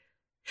alone.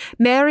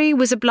 Mary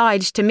was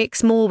obliged to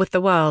mix more with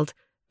the world,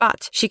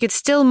 but she could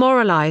still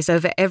moralise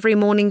over every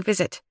morning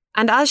visit,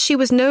 and as she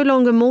was no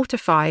longer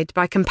mortified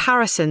by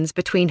comparisons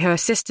between her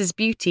sister's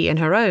beauty and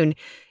her own,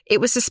 it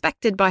was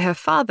suspected by her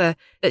father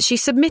that she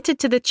submitted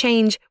to the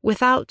change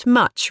without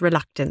much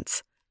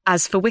reluctance.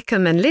 As for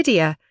Wickham and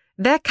Lydia,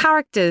 their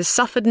characters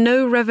suffered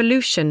no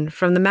revolution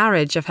from the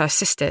marriage of her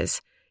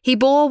sisters. He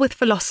bore with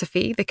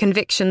philosophy the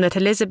conviction that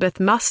Elizabeth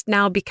must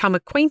now become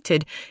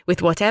acquainted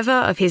with whatever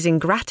of his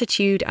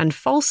ingratitude and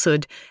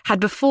falsehood had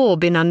before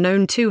been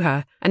unknown to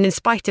her, and in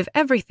spite of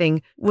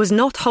everything, was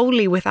not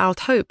wholly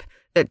without hope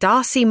that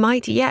Darcy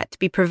might yet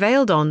be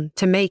prevailed on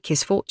to make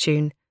his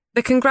fortune.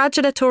 The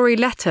congratulatory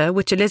letter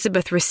which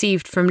Elizabeth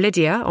received from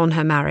Lydia on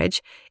her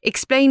marriage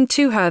explained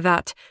to her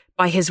that,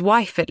 by his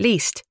wife at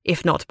least,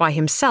 if not by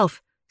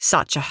himself,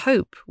 such a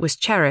hope was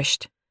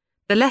cherished.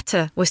 The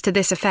letter was to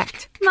this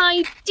effect.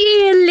 My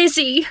dear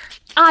Lizzie,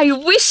 I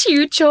wish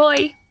you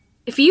joy.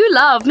 If you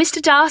love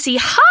Mr. Darcy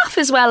half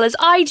as well as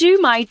I do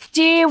my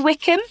dear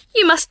Wickham,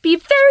 you must be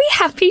very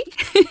happy.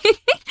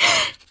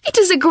 It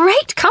is a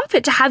great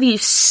comfort to have you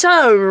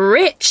so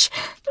rich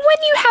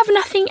when you have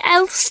nothing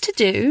else to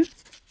do.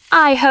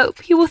 I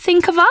hope you will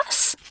think of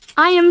us.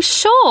 I am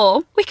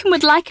sure Wickham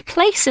would like a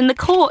place in the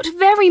court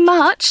very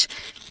much,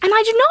 and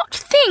I do not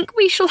think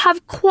we shall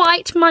have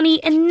quite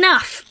money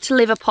enough to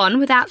live upon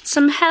without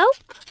some help.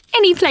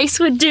 Any place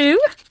would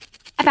do.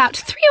 About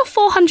 300 or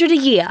 400 a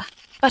year.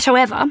 But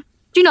however,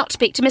 do not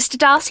speak to Mr.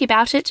 Darcy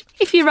about it,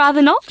 if you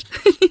rather not.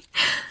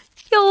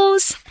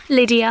 Yours,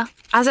 Lydia.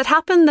 As it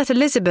happened that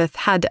Elizabeth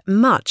had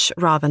much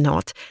rather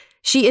not,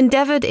 she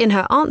endeavoured in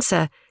her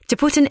answer to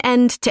put an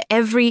end to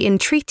every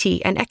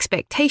entreaty and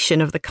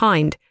expectation of the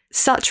kind.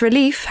 Such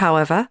relief,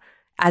 however,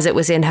 as it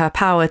was in her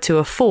power to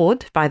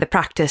afford by the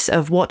practice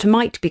of what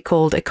might be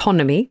called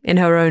economy in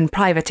her own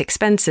private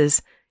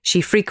expenses,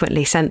 she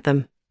frequently sent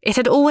them. It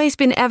had always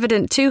been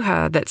evident to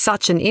her that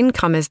such an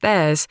income as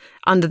theirs,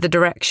 under the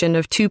direction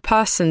of 2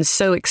 persons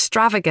so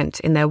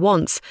extravagant in their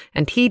wants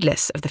and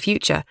heedless of the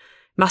future,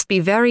 must be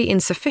very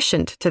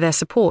insufficient to their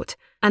support,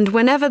 and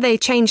whenever they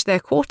changed their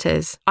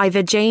quarters,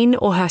 either Jane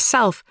or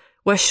herself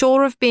were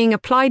sure of being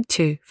applied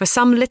to for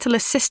some little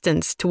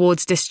assistance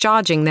towards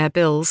discharging their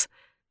bills.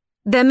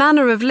 Their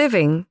manner of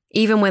living,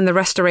 even when the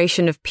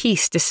restoration of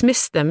peace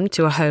dismissed them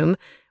to a home,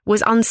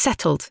 was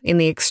unsettled in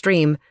the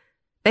extreme.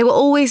 They were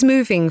always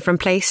moving from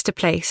place to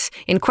place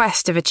in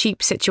quest of a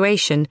cheap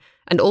situation,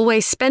 and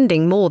always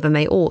spending more than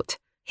they ought.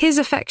 His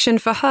affection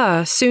for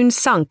her soon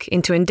sunk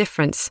into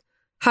indifference.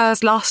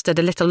 Hers lasted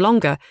a little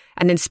longer,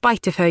 and in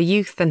spite of her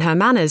youth and her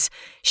manners,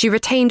 she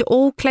retained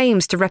all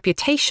claims to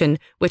reputation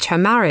which her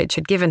marriage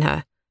had given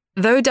her.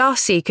 Though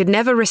Darcy could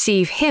never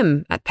receive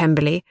him at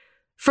Pemberley,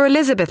 for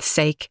Elizabeth's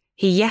sake,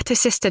 he yet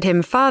assisted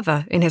him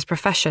further in his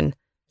profession.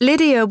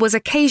 Lydia was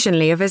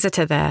occasionally a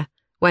visitor there,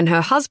 when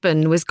her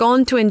husband was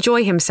gone to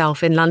enjoy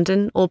himself in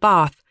London or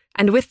Bath,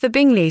 and with the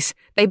Bingleys,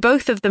 they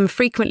both of them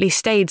frequently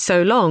stayed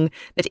so long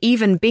that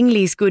even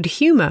Bingley's good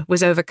humour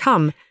was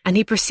overcome, and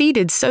he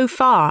proceeded so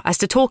far as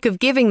to talk of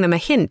giving them a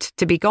hint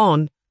to be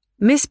gone.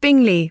 Miss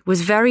Bingley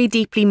was very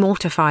deeply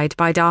mortified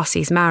by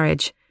Darcy's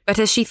marriage, but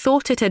as she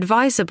thought it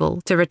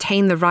advisable to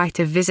retain the right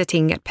of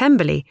visiting at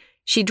Pemberley,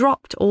 she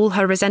dropped all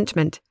her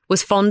resentment,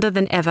 was fonder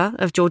than ever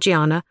of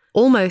Georgiana,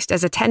 almost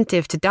as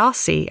attentive to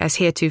Darcy as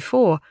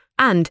heretofore,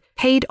 and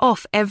paid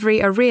off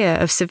every arrear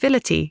of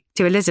civility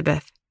to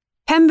Elizabeth.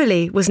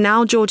 Pemberley was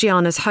now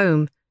Georgiana's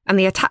home, and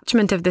the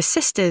attachment of the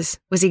sisters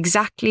was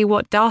exactly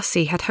what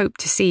Darcy had hoped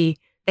to see.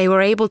 They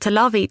were able to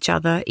love each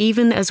other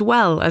even as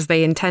well as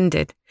they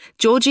intended.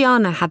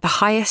 Georgiana had the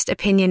highest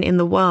opinion in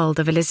the world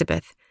of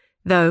Elizabeth,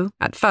 though,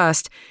 at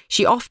first,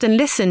 she often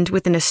listened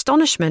with an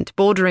astonishment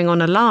bordering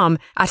on alarm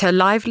at her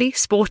lively,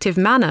 sportive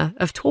manner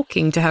of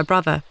talking to her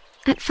brother.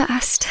 At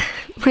first,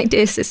 my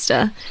dear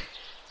sister,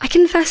 I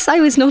confess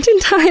I was not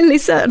entirely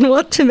certain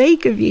what to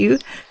make of you.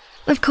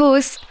 Of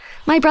course,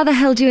 my brother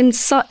held you in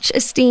such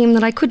esteem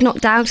that I could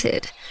not doubt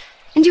it,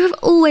 and you have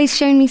always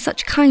shown me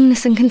such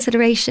kindness and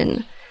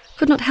consideration.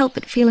 Could not help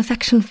but feel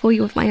affection for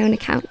you of my own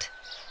account.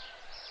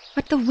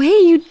 But the way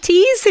you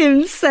tease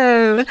him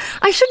so!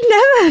 I should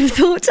never have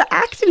thought to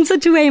act in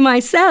such a way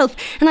myself,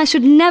 and I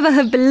should never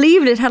have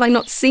believed it had I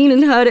not seen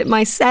and heard it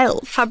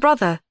myself. Her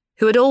brother,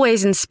 who had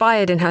always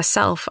inspired in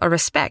herself a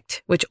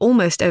respect which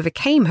almost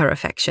overcame her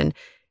affection,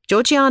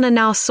 Georgiana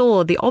now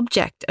saw the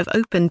object of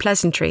open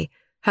pleasantry.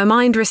 Her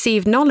mind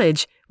received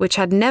knowledge which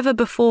had never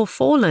before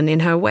fallen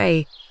in her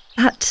way.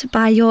 But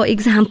by your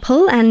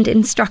example and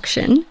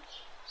instruction,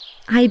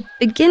 I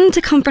begin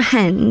to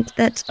comprehend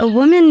that a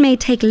woman may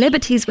take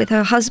liberties with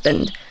her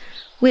husband,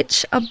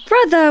 which a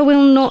brother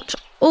will not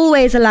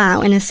always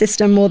allow in a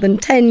sister more than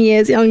 10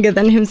 years younger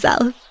than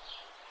himself.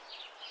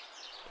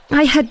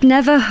 I had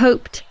never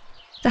hoped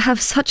to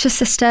have such a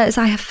sister as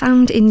I have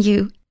found in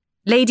you.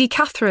 Lady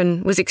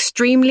Catherine was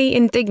extremely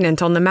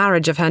indignant on the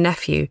marriage of her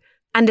nephew,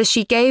 and as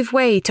she gave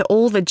way to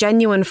all the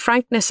genuine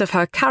frankness of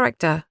her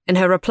character in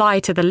her reply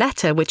to the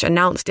letter which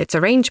announced its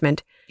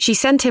arrangement, she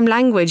sent him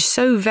language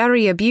so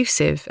very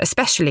abusive,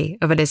 especially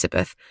of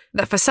Elizabeth,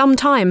 that for some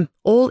time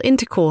all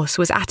intercourse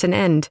was at an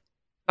end.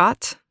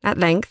 But, at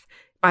length,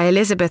 by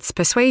Elizabeth's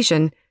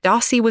persuasion,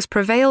 Darcy was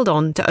prevailed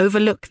on to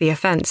overlook the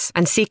offence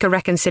and seek a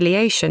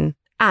reconciliation,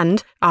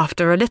 and,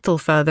 after a little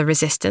further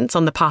resistance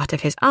on the part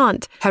of his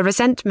aunt, her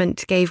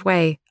resentment gave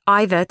way,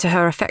 either to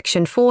her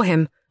affection for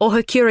him, or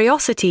her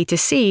curiosity to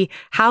see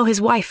how his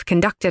wife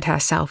conducted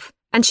herself,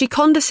 and she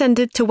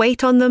condescended to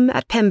wait on them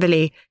at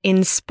Pemberley,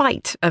 in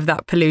spite of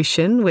that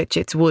pollution which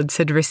its woods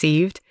had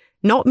received,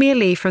 not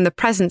merely from the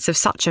presence of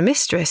such a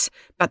mistress,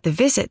 but the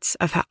visits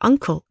of her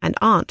uncle and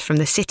aunt from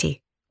the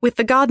city. With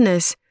the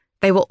Gardiners,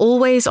 they were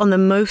always on the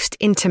most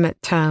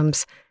intimate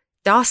terms.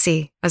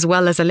 Darcy, as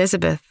well as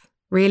Elizabeth,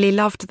 really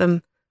loved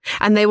them,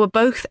 and they were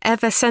both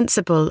ever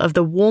sensible of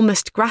the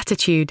warmest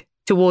gratitude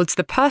towards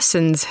the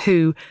persons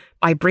who,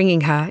 by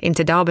bringing her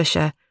into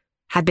Derbyshire,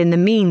 had been the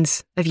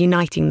means of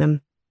uniting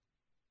them.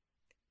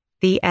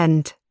 The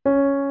end.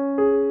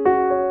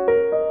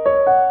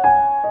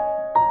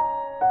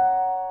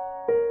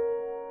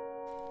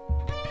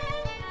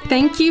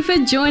 Thank you for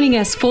joining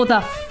us for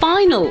the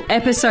final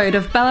episode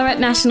of Ballarat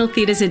National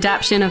Theatre's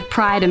adaptation of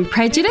Pride and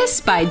Prejudice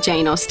by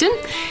Jane Austen.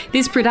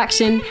 This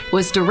production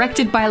was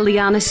directed by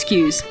Liana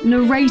Skews,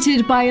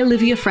 narrated by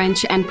Olivia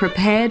French, and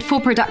prepared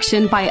for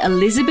production by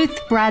Elizabeth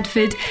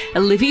Bradford,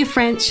 Olivia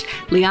French,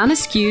 Liana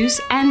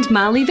Skews, and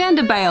Marley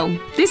Vanderbail.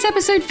 This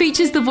episode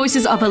features the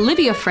voices of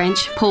Olivia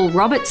French, Paul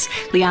Roberts,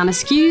 Liana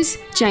Skews,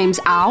 James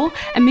Owl,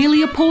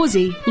 Amelia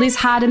Pawsey, Liz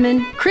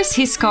Hardiman, Chris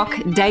Hiscock,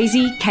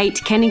 Daisy, Kate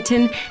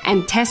Kennington,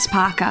 and Tess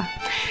Parker.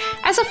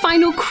 As a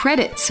final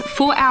credits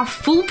for our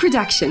full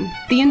production,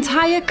 the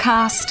entire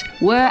cast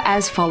were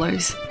as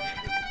follows.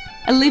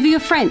 Olivia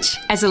French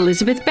as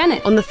Elizabeth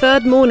Bennet. On the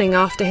third morning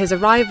after his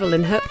arrival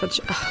in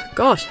Hertfordshire...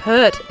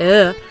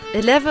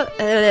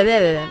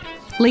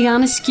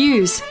 Liana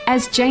Skews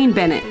as Jane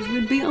Bennet. It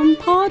would be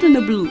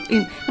unpardonable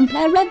in...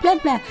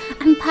 Unpardonable.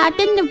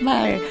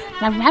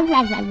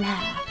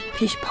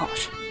 Pish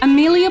posh.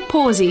 Amelia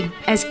Pawsey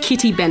as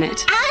Kitty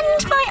Bennet.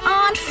 And my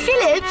Aunt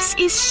Phillips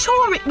is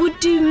sure it would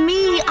do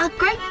me a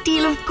great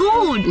deal of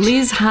good.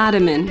 Liz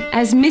Hardiman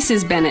as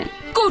Mrs. Bennet.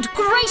 Good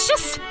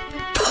gracious!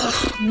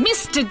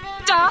 Mr.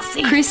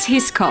 Darcy! Chris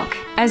Hiscock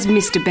as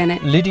Mr.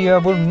 Bennet. Lydia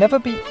will never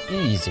be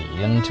easy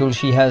until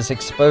she has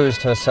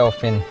exposed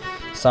herself in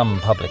some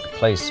public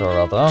place or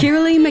other.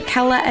 Kiralee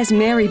McCullough as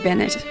Mary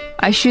Bennet.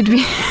 I should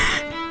be...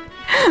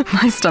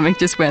 My stomach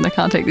just went. I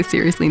can't take this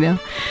seriously now.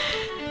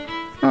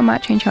 Or I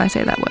might change how I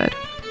say that word.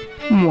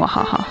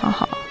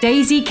 Mwahahaha.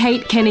 Daisy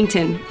Kate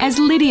Kennington as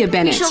Lydia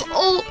Bennet. We shall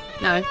all...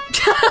 No.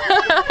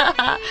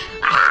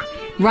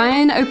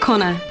 Ryan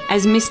O'Connor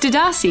as Mr.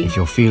 Darcy. If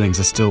your feelings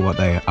are still what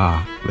they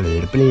are.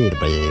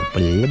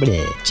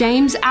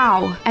 James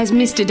Owl as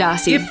Mr.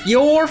 Darcy. If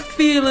your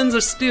feelings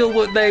are still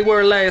what they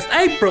were last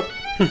April,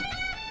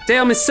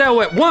 tell me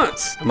so at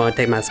once. I'm going to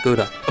take my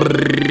scooter.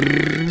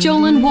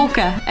 Jolan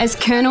Walker as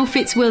Colonel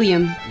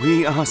Fitzwilliam.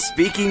 We are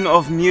speaking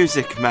of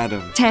music,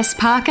 madam. Tess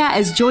Parker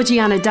as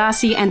Georgiana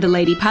Darcy and the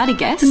Lady Party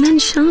Guest. The men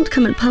shan't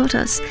come and part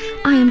us.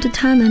 I am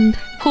determined.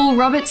 Paul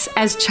Roberts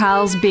as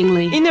Charles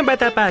Bingley.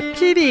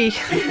 Kitty.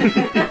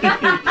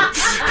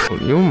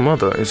 Well, your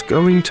mother is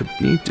going to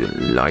be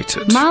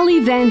delighted. Marley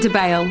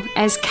Vanderbail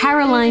as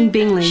Caroline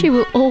Bingley. She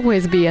will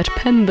always be at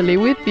Pemberley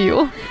with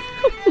you.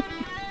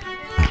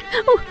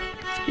 Oh,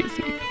 excuse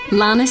me.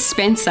 Lana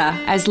Spencer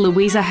as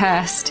Louisa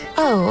Hurst.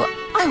 Oh,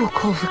 I will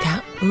call for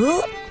cat.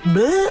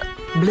 Bleh,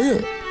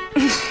 bleh.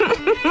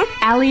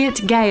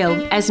 Elliot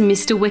Gale as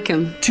Mr.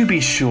 Wickham. To be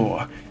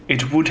sure,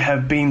 it would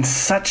have been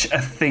such a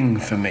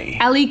thing for me.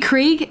 Ali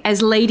Krieg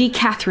as Lady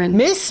Catherine.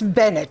 Miss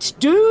Bennet,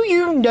 do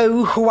you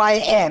know who I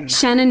am?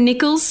 Shannon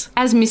Nichols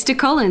as Mr.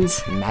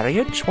 Collins.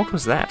 Marriage? What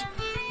was that?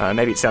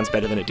 Maybe it sounds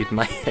better than it did in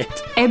my head.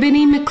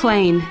 Ebony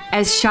McLean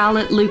as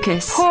Charlotte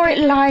Lucas. Poor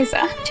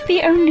Eliza, to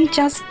be only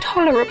just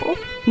tolerable.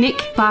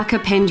 Nick Barker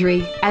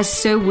Pendry as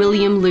Sir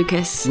William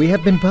Lucas. We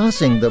have been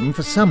passing them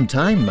for some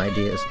time, my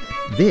dears.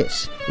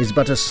 This is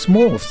but a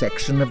small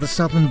section of the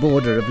southern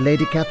border of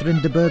Lady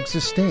Catherine de Bourgh's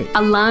estate.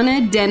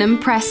 Alana Denham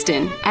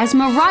Preston as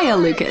Mariah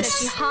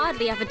Lucas. She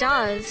hardly ever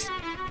does.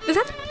 Was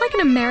that like an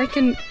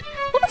American...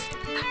 What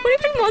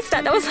even was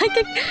that? That was like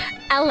a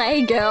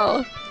LA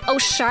girl. Oh,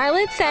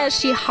 Charlotte says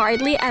she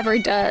hardly ever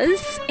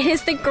does. It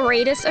is the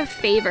greatest of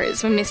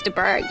favours when Mr.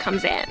 Berg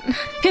comes in.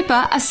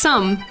 Pippa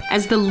Assam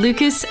as the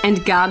Lucas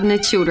and Gardner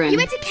children. You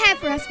went to care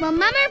for us while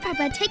Mama and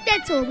Papa take their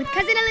tour with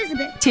Cousin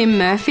Elizabeth. Tim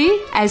Murphy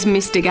as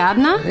Mr.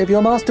 Gardner. If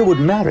your master would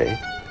marry,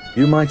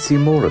 you might see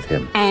more of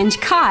him. And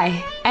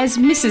Kai as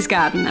Mrs.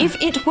 Gardner. If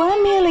it were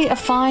merely a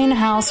fine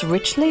house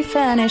richly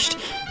furnished,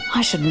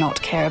 I should not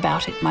care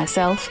about it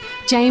myself.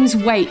 James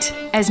Waite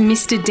as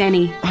Mr.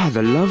 Denny. Ah,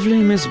 the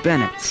lovely Miss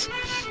Bennet.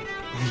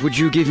 Would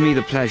you give me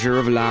the pleasure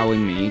of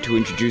allowing me to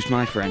introduce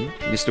my friend,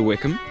 Mr.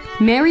 Wickham?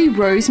 Mary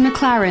Rose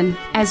McLaren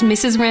as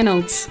Mrs.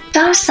 Reynolds.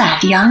 Does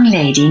that young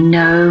lady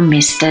know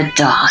Mr.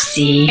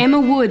 Darcy? Emma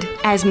Wood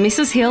as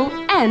Mrs. Hill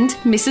and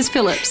Mrs.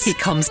 Phillips. He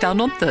comes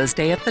down on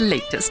Thursday at the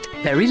latest,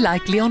 very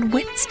likely on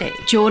Wednesday.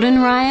 Jordan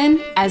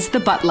Ryan as the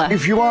butler.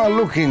 If you are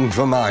looking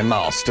for my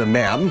master,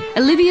 ma'am.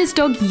 Olivia's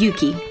dog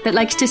Yuki, that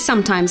likes to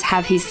sometimes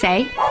have his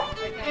say.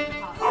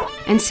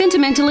 And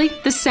sentimentally,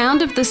 the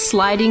sound of the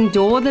sliding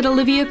door that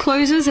Olivia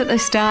closes at the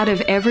start of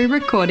every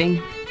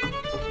recording.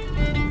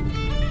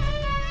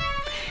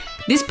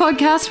 This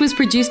podcast was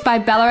produced by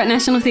Ballarat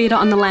National Theatre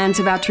on the lands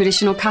of our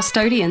traditional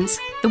custodians,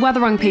 the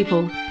Wathaurong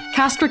people.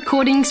 Cast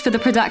recordings for the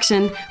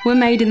production were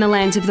made in the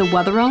lands of the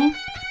Wathaurong,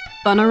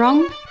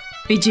 Bunurong,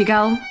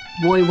 Bidjigal,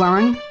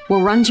 Woiwurrung,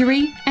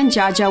 Wurundjeri and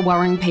Dja Dja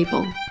Wurrung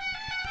people.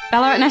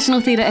 Ballarat National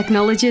Theatre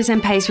acknowledges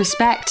and pays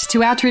respect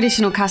to our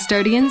traditional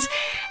custodians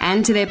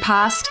and to their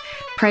past,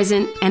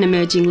 present and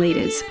emerging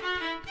leaders.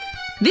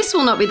 This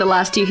will not be the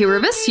last you hear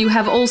of us. You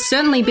have all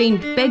certainly been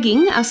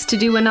begging us to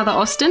do another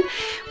Austen.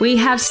 We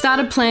have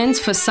started plans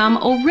for some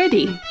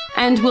already,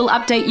 and we'll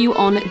update you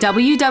on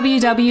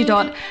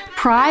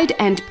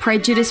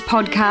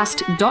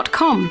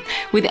www.prideandprejudicepodcast.com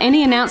with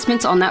any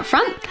announcements on that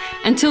front.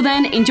 Until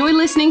then, enjoy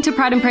listening to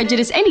Pride and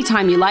Prejudice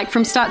anytime you like,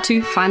 from start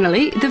to,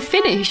 finally, the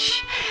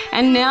finish.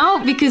 And now,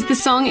 because the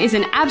song is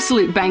an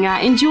absolute banger,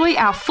 enjoy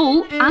our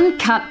full,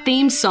 uncut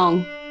theme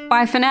song.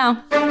 Bye for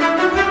now.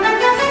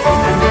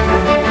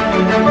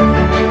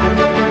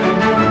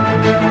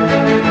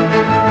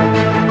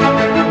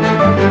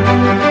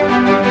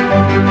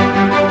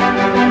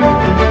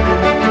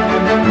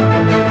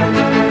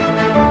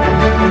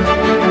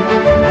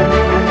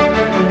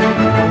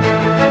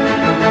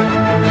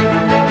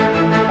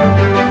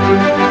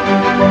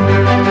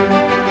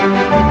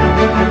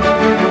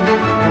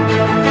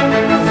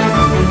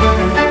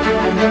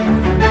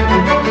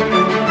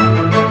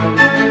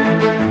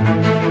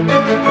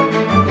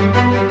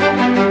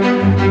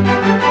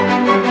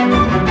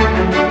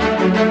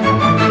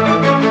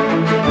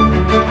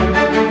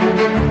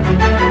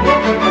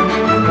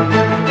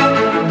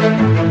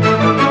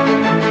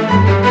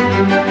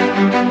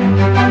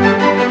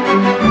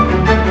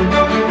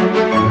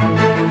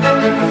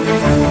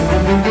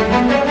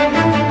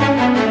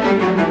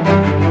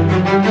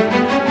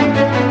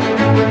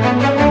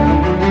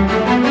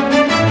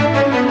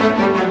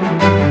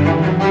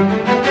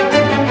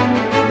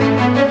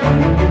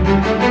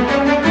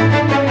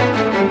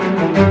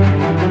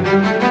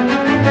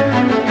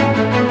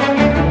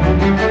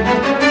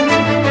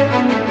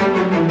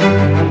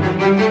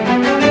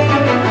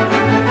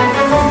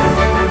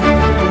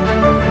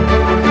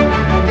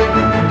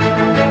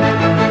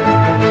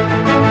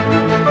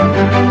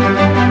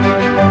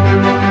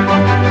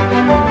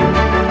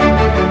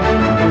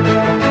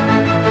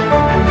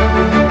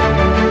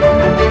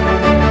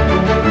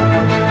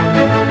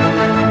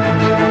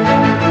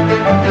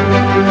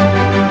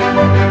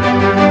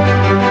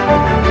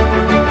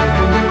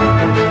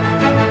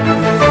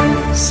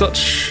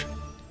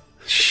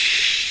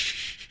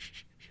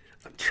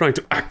 Trying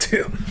to act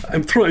here.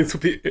 I'm trying to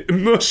be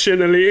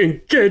emotionally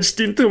engaged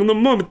into the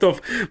moment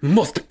of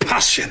most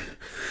passion.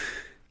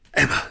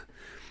 Emma,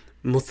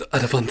 most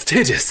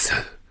advantageous.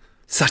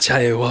 Such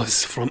I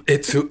was from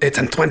 8 to 8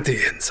 and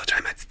 20, and such I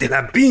might still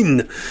have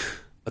been.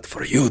 But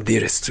for you,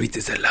 dearest, sweet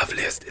is the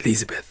loveliest,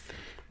 Elizabeth.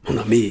 Mon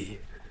ami,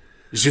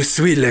 je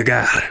suis le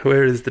gare.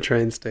 Where is the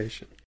train station?